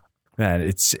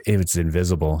it's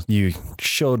invisible. You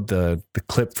showed the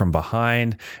clip from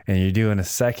behind, and you're doing a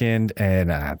second, and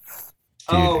right.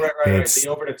 The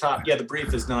over the top. Yeah, the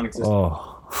brief is non-existent.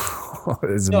 Oh,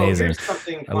 it's amazing. Here's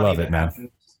something I love it, man.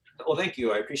 Happened. Well, thank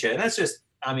you. I appreciate it. And that's just,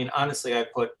 honestly, I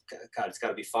put, it's got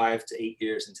to be 5 to 8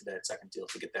 years into that second deal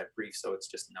to get that brief, so it's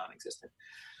just non-existent.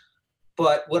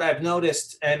 But what I've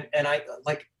noticed, and I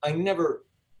never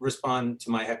respond to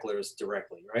my hecklers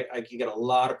directly, right? You get a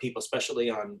lot of people, especially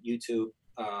on YouTube,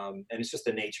 and it's just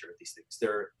the nature of these things.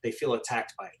 They feel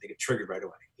attacked by it. They get triggered right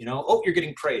away. Oh, you're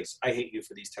getting praise. I hate you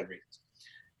for these 10 reasons.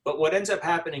 But what ends up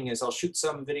happening is I'll shoot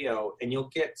some video, and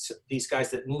you'll get these guys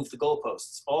that move the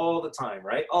goalposts all the time,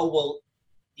 right? Oh, well,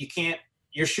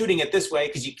 you're shooting it this way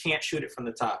because you can't shoot it from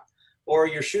the top. Or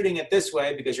you're shooting it this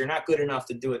way because you're not good enough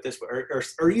to do it this way.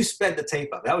 Or you sped the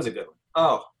tape up. That was a good one.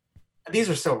 Oh, these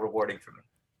are so rewarding for me.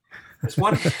 This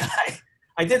one,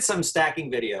 I did some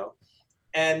stacking video,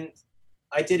 and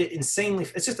I did it insanely.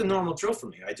 It's just a normal drill for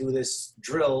me. I do this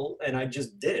drill, and I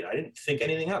just did it. I didn't think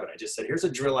anything of it. I just said, here's a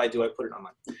drill I do. I put it on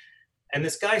and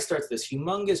this guy starts this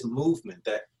humongous movement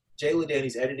that Jay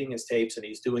Ladanye's editing his tapes, and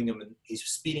he's doing them, and he's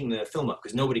speeding the film up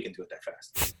because nobody can do it that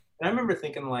fast. And I remember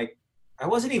thinking, like, I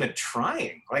wasn't even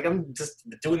trying. Like, I'm just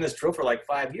doing this drill for like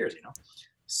 5 years,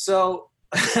 So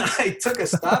I took a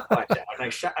stopwatch out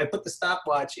and I put the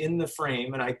stopwatch in the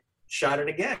frame and I shot it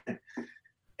again.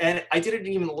 And I did it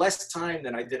in even less time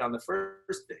than I did on the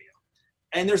first video.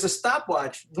 And there's a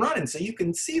stopwatch running, so you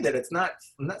can see that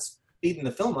I'm not speeding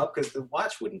the film up because the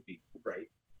watch wouldn't be right.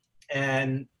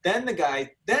 And then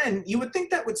then you would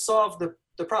think that would solve the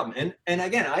problem. And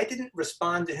again, I didn't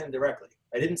respond to him directly.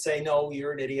 I didn't say, no,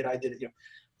 you're an idiot, I did it.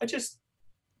 I just,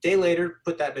 day later,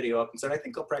 put that video up and said, I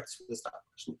think I'll practice with the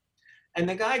stopwatch. And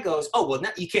the guy goes, oh, well, now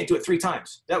you can't do it 3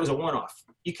 times. That was a one-off.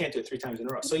 You can't do it 3 times in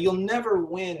a row. So you'll never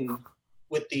win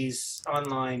with these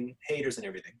online haters and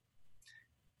everything.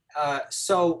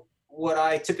 So what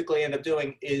I typically end up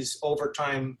doing is over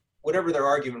time, whatever their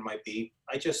argument might be,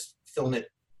 I just film it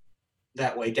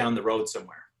that way down the road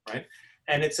somewhere, right?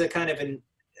 And it's a kind of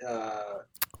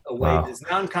a way that's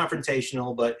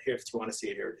non-confrontational, but here, if you want to see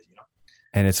it, here it is,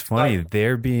 And it's funny,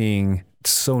 they're being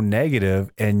so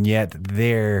negative, and yet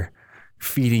they're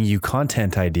feeding you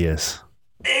content ideas.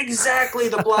 Exactly,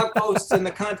 the blog posts and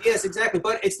the content. Yes, exactly.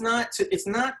 But it's not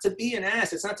to be an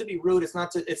ass. It's not to be rude. It's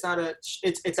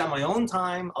on my own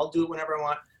time. I'll do it whenever I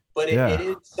want. But it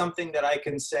is something that I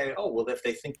can say, oh, well, if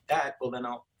they think that, well, then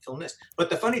I'll film this. But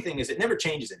the funny thing is, it never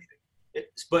changes anything.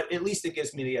 But at least it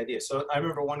gives me the idea. So I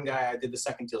remember one guy, I did the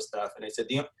second deal stuff, and I said,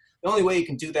 the only way you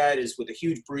can do that is with a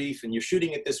huge brief, and you're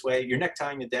shooting it this way. You're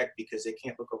necktying the deck because they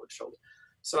can't look over the shoulder.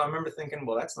 So I remember thinking,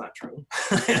 well, that's not true.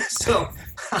 So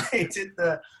I did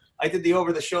the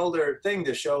over the shoulder thing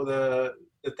to show the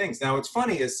things. Now, what's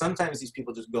funny is sometimes these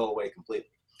people just go away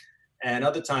completely. And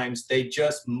other times they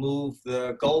just move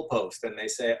the goalpost and they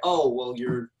say, oh, well,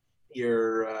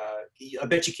 I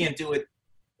bet you can't do it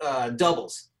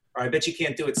doubles, or I bet you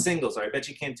can't do it singles, or I bet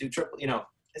you can't do triple,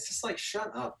 it's just like,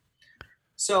 shut up.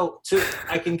 So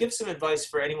I can give some advice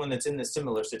for anyone that's in a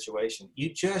similar situation.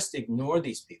 You just ignore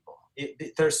these people.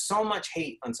 There's so much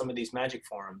hate on some of these magic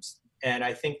forums. And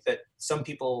I think that some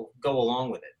people go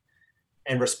along with it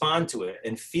and respond to it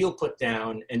and feel put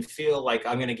down and feel like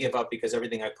I'm going to give up because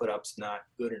everything I put up's not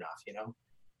good enough,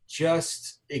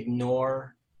 Just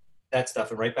ignore that stuff.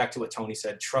 And right back to what Tony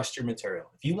said, trust your material.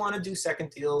 If you want to do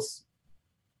second deals,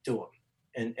 do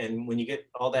them. And when you get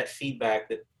all that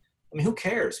feedback who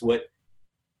cares what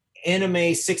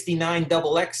Anime 69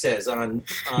 XX says on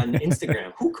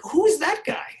Instagram? Who is that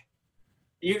guy?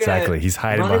 Exactly. He's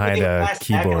hiding behind a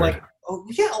keyboard. Like, oh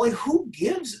yeah, like who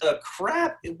gives a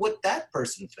crap what that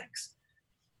person thinks?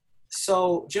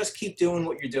 So just keep doing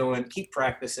what you're doing, keep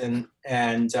practicing,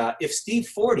 and if Steve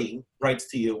 40 writes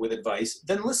to you with advice,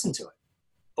 then listen to it.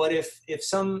 But if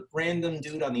some random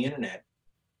dude on the internet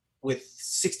with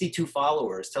 62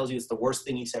 followers tells you it's the worst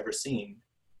thing he's ever seen,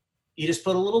 you just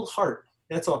put a little heart.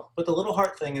 That's all. Put the little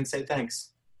heart thing and say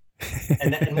thanks,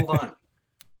 and move on.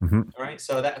 Mm-hmm. All right.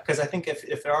 So because I think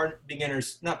if there are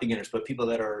not beginners, but people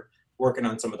that are working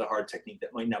on some of the hard technique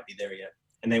that might not be there yet,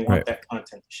 and they want that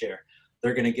content to share,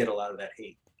 they're going to get a lot of that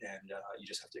hate, and you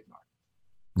just have to ignore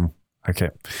it. Okay.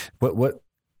 What?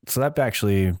 So that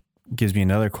actually gives me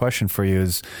another question for you: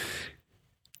 is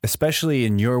especially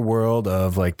in your world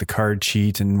of like the card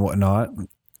cheat and whatnot,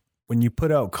 when you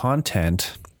put out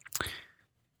content,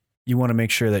 you want to make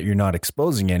sure that you're not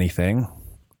exposing anything,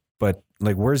 but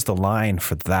like, where's the line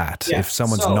for that? If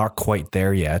someone's not quite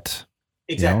there yet.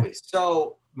 Exactly.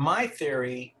 So my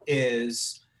theory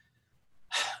is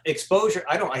exposure.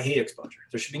 I hate exposure.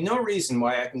 There should be no reason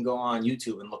why I can go on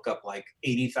YouTube and look up like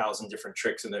 80,000 different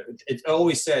tricks. And it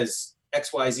always says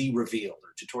XYZ revealed or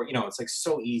tutorial, it's like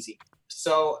so easy.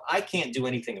 So I can't do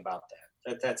anything about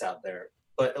that. That's out there,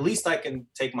 but at least I can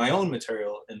take my own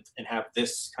material and have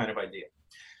this kind of idea.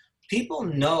 People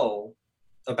know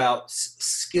about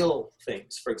skill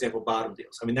things, for example, bottom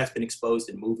deals. That's been exposed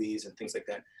in movies and things like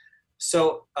that.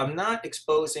 So I'm not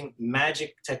exposing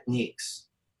magic techniques.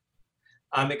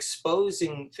 I'm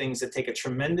exposing things that take a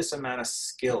tremendous amount of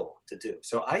skill to do.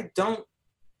 So I don't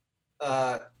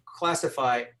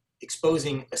classify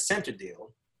exposing a center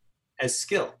deal as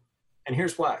skill. And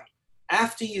here's why.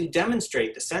 After you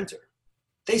demonstrate the center,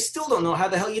 they still don't know how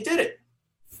the hell you did it.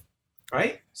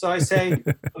 Right? So I say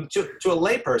to a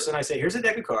layperson, I say, here's a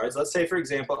deck of cards. Let's say, for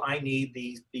example, I need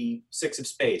the 6 of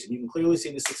spades. And you can clearly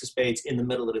see the 6 of spades in the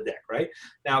middle of the deck, right?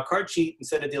 Now, a card cheat,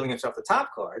 instead of dealing himself the top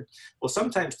card, will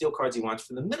sometimes deal cards he wants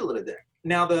from the middle of the deck.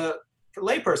 Now, the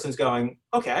layperson's going,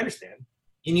 okay, I understand.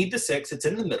 You need the 6. It's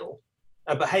in the middle.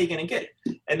 But how are you going to get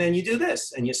it? And then you do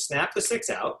this. And you snap the 6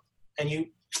 out. And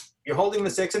you're holding the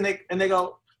 6. And they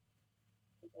go,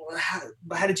 well,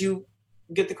 how did you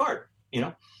get the card?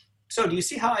 So do you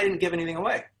see how I didn't give anything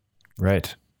away?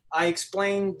 Right. I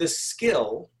explained the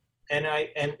skill and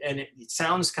it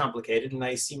sounds complicated, and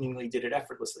I seemingly did it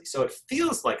effortlessly. So it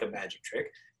feels like a magic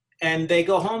trick. And they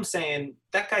go home saying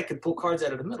that guy could pull cards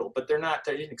out of the middle, but they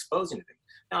didn't expose anything.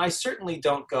 Now, I certainly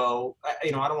don't go, I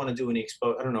don't want to do any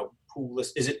I don't know who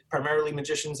listens. Is it primarily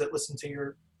magicians that listen to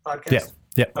your podcast?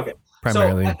 Yeah. Okay.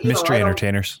 Primarily so, mystery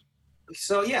entertainers.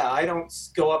 So yeah, I don't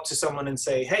go up to someone and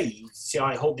say, hey, you see how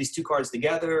I hold these two cards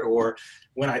together? Or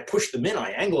when I push them in,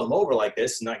 I angle them over like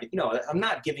this. And I'm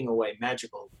not giving away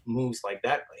magical moves like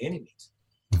that by any means.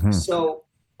 Mm-hmm. So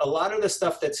a lot of the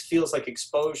stuff that feels like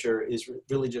exposure is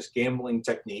really just gambling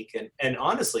technique. And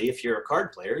honestly, if you're a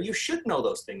card player, you should know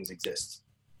those things exist.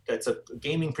 That's a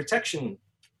gaming protection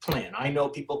plan. I know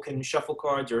people can shuffle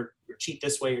cards or cheat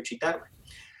this way or cheat that way.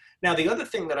 Now, the other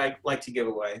thing that I like to give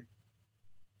away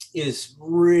is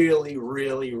really,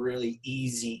 really, really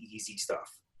easy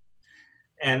stuff.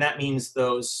 And that means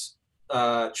those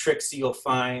tricks you'll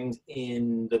find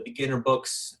in the beginner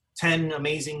books, 10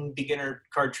 amazing beginner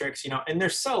card tricks, and they're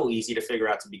so easy to figure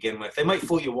out to begin with. They might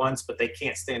fool you once, but they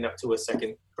can't stand up to a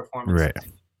second performance. Right.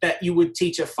 That you would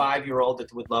teach a 5-year-old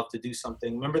that would love to do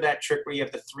something. Remember that trick where you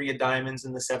have the 3 of diamonds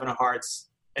and the 7 of hearts,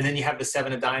 and then you have the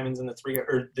 7 of diamonds and the 3,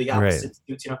 or the opposite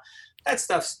suits, that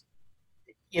stuff's,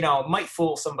 might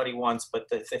fool somebody once, but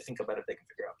if they think about it, they can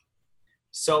figure out.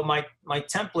 So my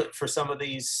template for some of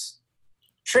these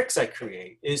tricks I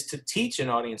create is to teach an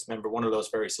audience member one of those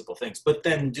very simple things, but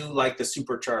then do like the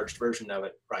supercharged version of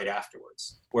it right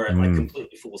afterwards, where it like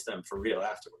completely fools them for real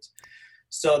afterwards.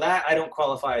 So that I don't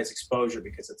qualify as exposure,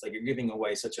 because it's like you're giving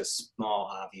away such a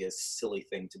small, obvious, silly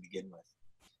thing to begin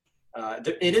with.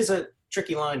 It is a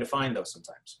tricky line to find though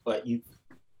sometimes, but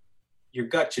your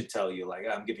gut should tell you like,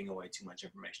 I'm giving away too much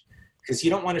information, because you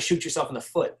don't want to shoot yourself in the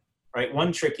foot, right?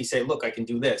 One trick you say, look, I can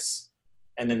do this.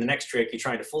 And then the next trick, you're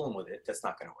trying to fool them with it. That's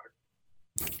not going to work.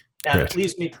 Now, It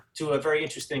leads me to a very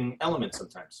interesting element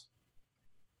sometimes.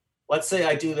 Let's say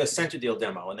I do the center deal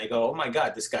demo and they go, oh my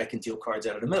God, this guy can deal cards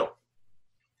out of the middle.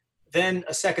 Then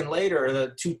a second later, or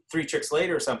 2-3 tricks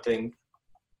later or something,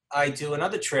 I do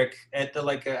another trick at the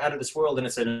out of this world, and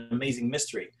it's an amazing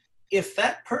mystery. If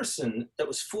that person that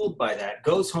was fooled by that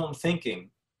goes home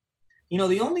thinking,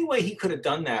 the only way he could have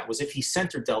done that was if he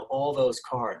center dealt all those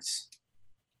cards,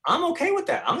 I'm okay with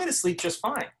that. I'm going to sleep just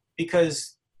fine,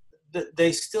 because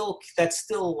that's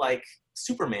still like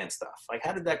Superman stuff. Like,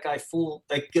 how did that guy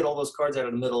get all those cards out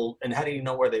of the middle, and how do you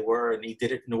know where they were? And he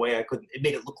did it in a way it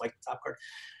made it look like the top card.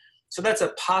 So that's a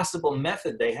possible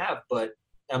method they have, but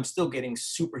I'm still getting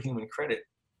superhuman credit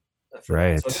for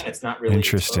that. So again, it's not really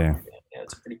interesting. Yeah,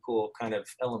 it's a pretty cool kind of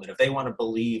element. If they want to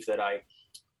believe that I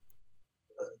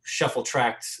shuffle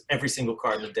tracked every single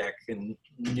card in the deck and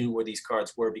knew where these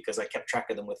cards were because I kept track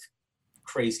of them with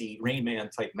crazy Rain Man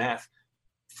type math,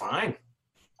 fine.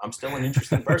 I'm still an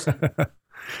interesting person.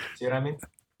 See what I mean?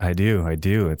 I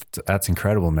do. That's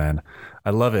incredible, man.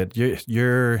 I love it.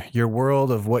 Your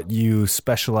world of what you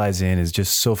specialize in is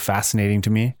just so fascinating to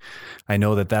me. I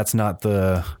know that that's not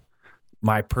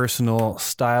my personal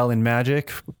style in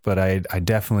magic, but I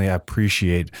definitely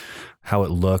appreciate how it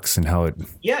looks and how it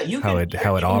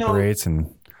operates.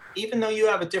 And even though you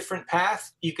have a different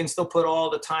path, you can still put all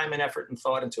the time and effort and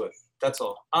thought into it. That's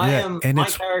all. My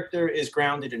character is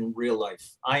grounded in real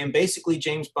life. I am basically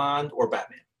James Bond or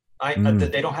Batman.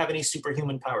 They don't have any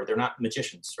superhuman power. They're not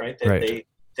magicians, right? They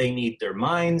need their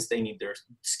minds, they need their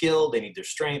skill, they need their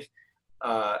strength,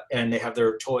 and they have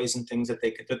their toys and things that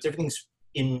they could. But everything's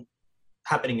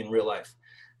happening in real life.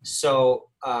 So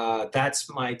that's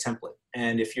my template.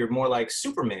 And if you're more like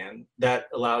Superman, that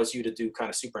allows you to do kind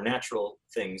of supernatural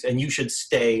things, and you should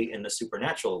stay in the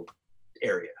supernatural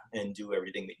area and do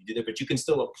everything that you do there. But you can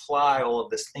still apply all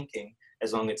of this thinking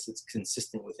as long as it's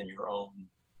consistent within your own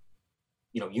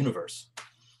universe.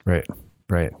 Right.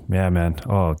 Yeah, man.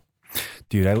 Oh,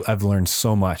 dude, I've learned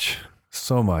so much,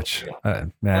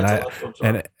 man.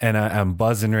 I'm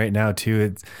buzzing right now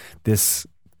too. This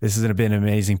has been an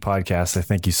amazing podcast. I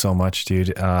thank you so much,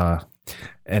 dude.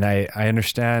 And I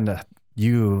understand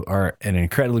you are an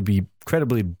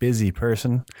incredibly busy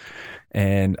person,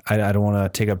 and I don't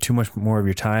want to take up too much more of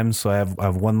your time. So I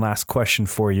have one last question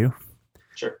for you.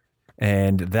 Sure.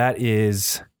 And that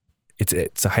is,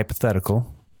 it's a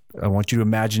hypothetical. I want you to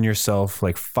imagine yourself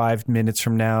like 5 minutes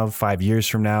from now, 5 years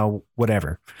from now,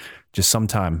 whatever, just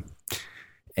sometime.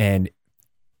 And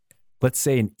let's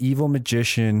say an evil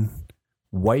magician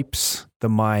wipes the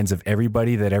minds of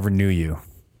everybody that ever knew you.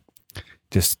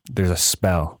 Just there's a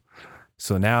spell.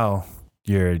 So now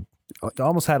you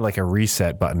almost had like a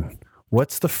reset button.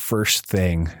 What's the first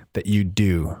thing that you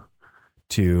do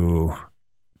to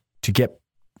get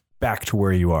back to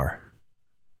where you are?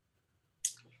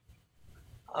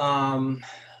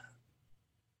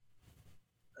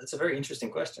 That's a very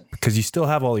interesting question. Because you still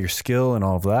have all your skill and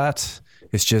all of that.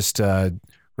 It's just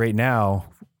right now,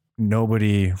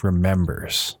 nobody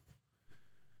remembers.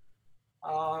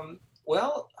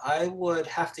 Well, I would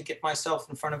have to get myself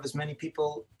in front of as many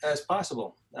people as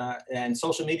possible. And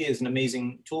social media is an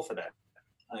amazing tool for that.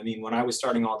 I mean, when I was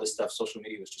starting all this stuff, social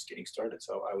media was just getting started.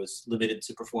 So I was limited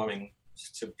to performing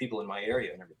to people in my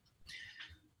area and everything.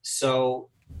 So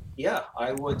yeah,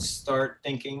 I would start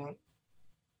thinking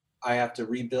I have to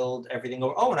rebuild everything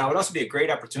over. Oh, and I would also be a great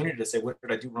opportunity to say, what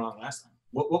did I do wrong last time?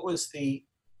 What was the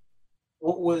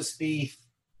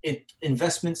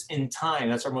investments in time?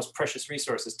 That's our most precious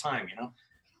resource, is time, you know?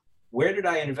 Where did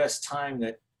I invest time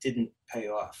that didn't pay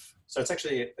off? So it's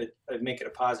actually, I'd make it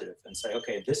a positive and say,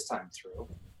 okay, this time through,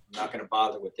 I'm not going to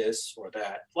bother with this or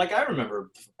that. Like I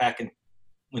remember back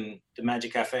when the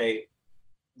Magic Cafe,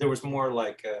 there was more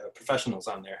like professionals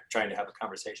on there trying to have a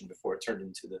conversation before it turned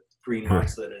into the green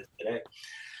monster that it is today.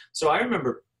 So I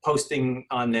remember posting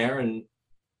on there, and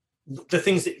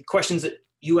the questions that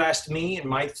you asked me and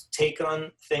my take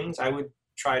on things, I would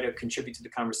try to contribute to the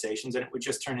conversations, and it would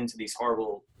just turn into these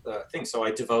horrible things. So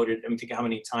I devoted, I'm thinking how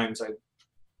many times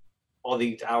all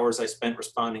the hours I spent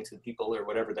responding to the people or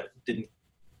whatever that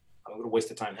what a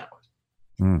waste of time that was.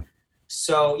 Mm.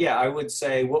 So yeah, I would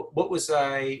say what was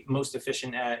I most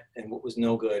efficient at, and what was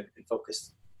no good, and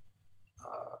focused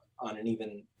on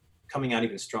coming out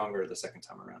even stronger the second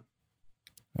time around.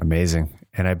 Amazing.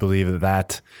 And I believe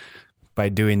that by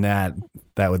doing that,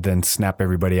 that would then snap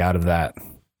everybody out of that,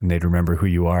 and they'd remember who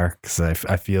you are. Because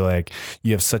I feel like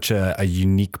you have such a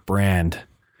unique brand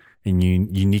and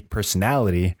unique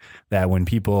personality that when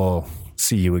people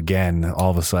see you again,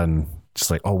 all of a sudden,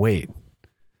 just like, oh, wait.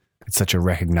 It's such a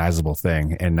recognizable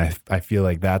thing. And I feel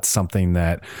like that's something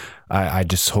that I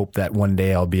just hope that one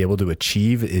day I'll be able to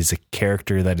achieve, is a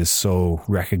character that is so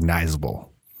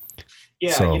recognizable.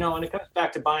 Yeah, so, and it comes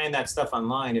back to buying that stuff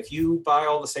online. If you buy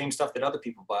all the same stuff that other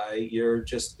people buy, you're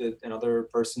just another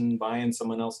person buying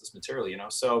someone else's material,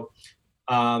 So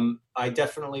I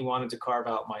definitely wanted to carve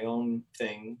out my own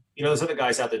thing. There's other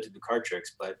guys out there that do card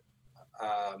tricks, but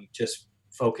just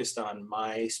focused on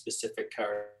my specific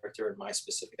character and my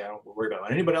specific, I don't worry about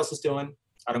what anybody else is doing.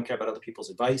 I don't care about other people's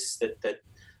advice that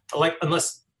like,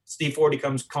 unless Steve Forty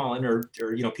comes calling or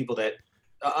people that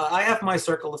I have my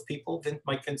circle of people,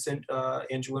 Mike Vincent,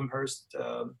 Andrew Imhurst,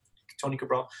 Tony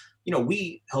Cabral,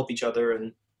 we help each other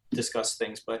and discuss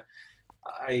things, but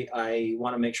I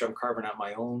want to make sure I'm carving out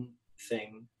my own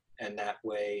thing. And that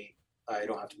way I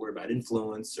don't have to worry about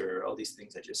influence or all these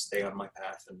things. I just stay on my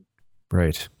path. And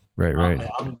Right.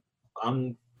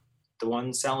 I'm the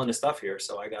one selling the stuff here,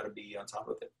 so I got to be on top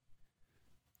of it.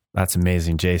 That's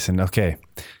amazing, Jason. Okay.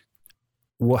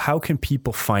 Well, how can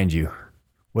people find you?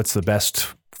 What's the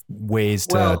best ways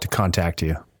to contact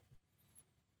you?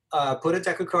 Put a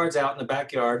deck of cards out in the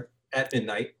backyard at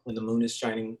midnight when the moon is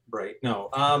shining bright. No,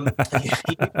 and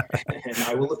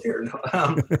I will appear. No,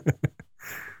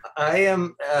 I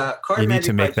am Card You need Magic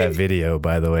to make that Jason. video,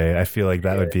 by the way. I feel like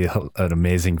that would be an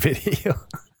amazing video.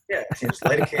 Yeah, just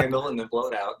light a candle and then blow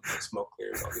it out. And smoke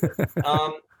clears. I'll be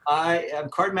there. I am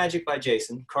Card Magic by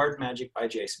Jason. Card Magic by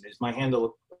Jason is my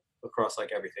handle across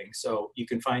like everything. So you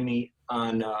can find me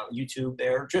on YouTube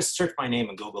there. Just search my name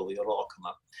in Google. It'll all come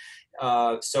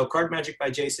up. So Card Magic by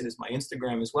Jason is my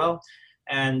Instagram as well.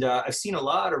 And I've seen a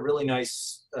lot of really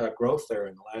nice growth there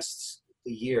in the last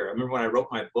year. I remember when I wrote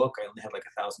my book, I only had like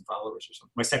 1,000 followers or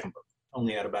something. My second book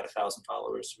only had about 1,000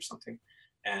 followers or something.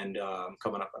 And I'm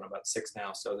coming up on about 6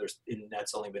 now. So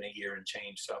that's only been a year and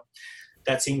change. So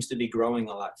that seems to be growing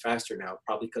a lot faster now,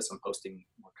 probably because I'm posting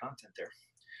more content there.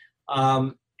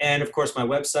 And of course, my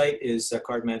website is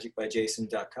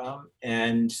cardmagicbyjason.com.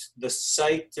 And the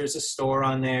site, there's a store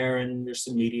on there and there's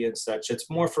some media and such. It's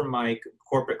more for my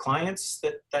corporate clients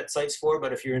that site's for.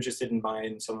 But if you're interested in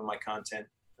buying some of my content,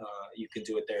 you can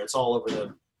do it there. It's all over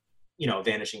the,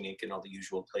 Vanishing Ink and all the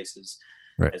usual places.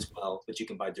 Right. As well, but you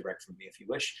can buy direct from me if you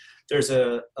wish. There's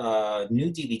a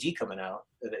new DVD coming out.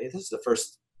 This is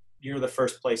you're the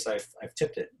first place I've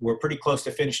tipped it. We're pretty close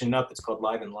to finishing up. It's called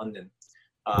Live in London.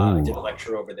 I did a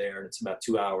lecture over there, and it's about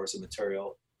 2 hours of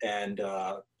material, and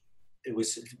it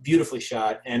was beautifully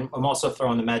shot. And I'm also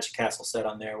throwing the Magic Castle set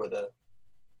on there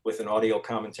with an audio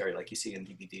commentary like you see in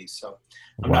DVDs. So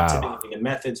I'm not tipping the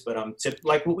methods, but I'm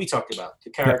like what we talked about,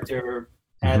 the character,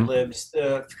 ad-libs,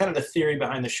 kind of the theory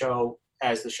behind the show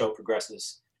as the show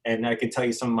progresses. And I can tell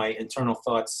you some of my internal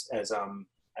thoughts as I'm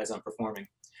performing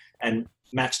and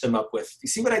match them up with, you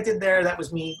see what I did there? That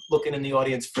was me looking in the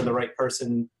audience for the right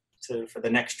person for the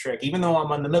next trick. Even though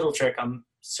I'm on the middle trick, I'm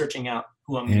searching out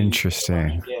who I'm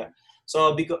Interesting. Yeah. So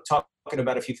I'll be talking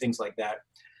about a few things like that.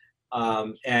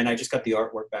 And I just got the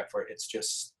artwork back for it. It's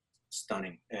just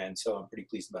stunning. And so I'm pretty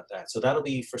pleased about that. So that'll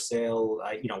be for sale.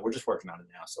 We're just working on it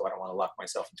now, so I don't want to lock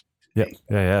myself into it.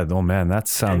 Yeah. Oh man, that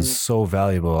sounds so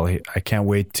valuable. I can't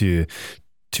wait to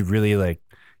really like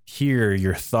hear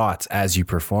your thoughts as you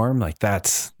perform. Like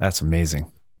that's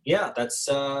amazing. Yeah, that's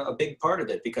a big part of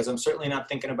it, because I'm certainly not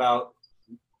thinking about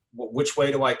which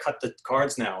way do I cut the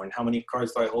cards now and how many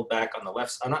cards do I hold back on the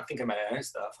left. I'm not thinking about any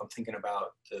stuff. I'm thinking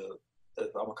about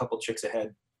I'm a couple tricks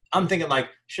ahead. I'm thinking like,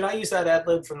 should I use that ad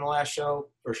lib from the last show,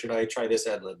 or should I try this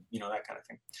ad lib? That kind of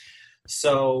thing.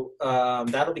 So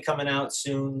that'll be coming out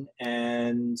soon.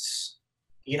 And,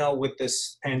 with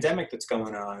this pandemic that's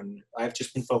going on, I've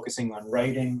just been focusing on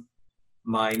writing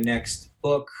my next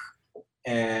book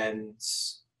and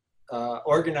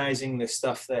organizing the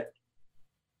stuff that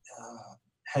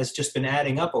has just been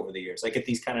adding up over the years. I get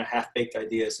these kind of half-baked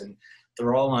ideas, and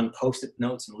they're all on Post-it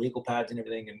notes and legal pads and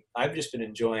everything. And I've just been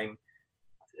enjoying.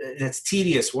 It's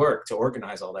tedious work to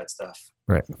organize all that stuff.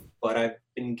 Right. But I've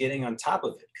been getting on top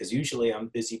of it, because usually I'm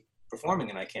busy performing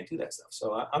and I can't do that stuff.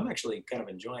 So I'm actually kind of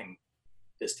enjoying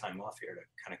this time off here to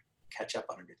kind of catch up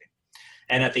on everything.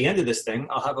 And at the end of this thing,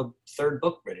 I'll have a third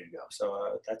book ready to go.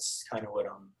 So that's kind of what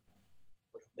I'm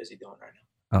busy doing right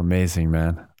now. Amazing,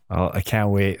 man. I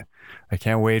can't wait. I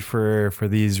can't wait for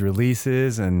these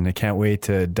releases, and I can't wait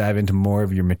to dive into more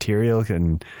of your material.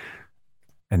 And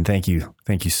thank you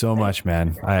so much,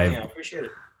 man. I appreciate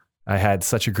it. I had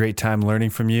such a great time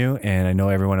learning from you, and I know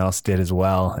everyone else did as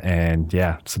well. And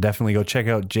yeah, so definitely go check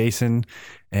out Jason.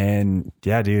 And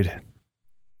yeah, dude,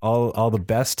 all the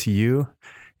best to you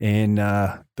in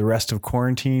the rest of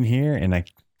quarantine here. And I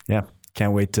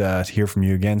can't wait to hear from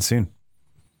you again soon.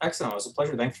 Excellent. It was a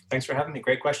pleasure. Thanks for having me.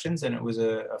 Great questions. And it was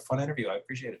a fun interview. I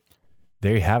appreciate it.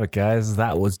 There you have it, guys.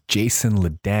 That was Jason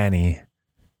Ladanye.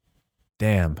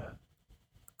 Damn.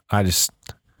 I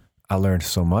learned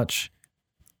so much.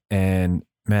 And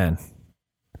man,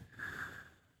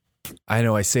 I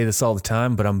know I say this all the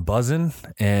time, but I'm buzzing.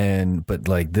 But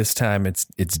like this time it's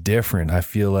different. I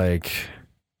feel like,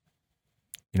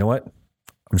 you know what?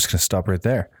 I'm just going to stop right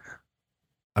there.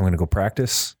 I'm going to go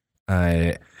practice.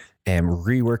 I am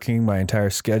reworking my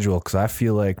entire schedule, because I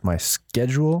feel like my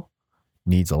schedule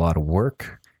needs a lot of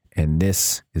work, and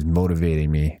this is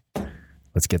motivating me.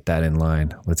 Let's get that in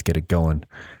line. Let's get it going.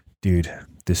 Dude,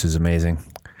 this is amazing.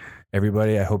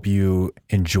 Everybody, I hope you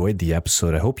enjoyed the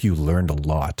episode. I hope you learned a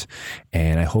lot,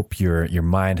 and I hope your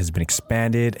mind has been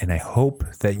expanded, and I hope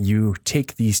that you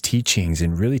take these teachings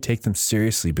and really take them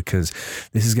seriously, because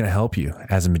this is going to help you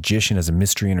as a magician, as a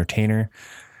mystery entertainer.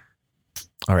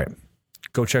 All right,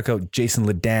 go check out Jason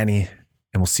Ladanye,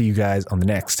 and we'll see you guys on the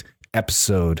next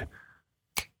episode.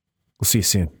 We'll see you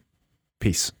soon.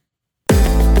 Peace.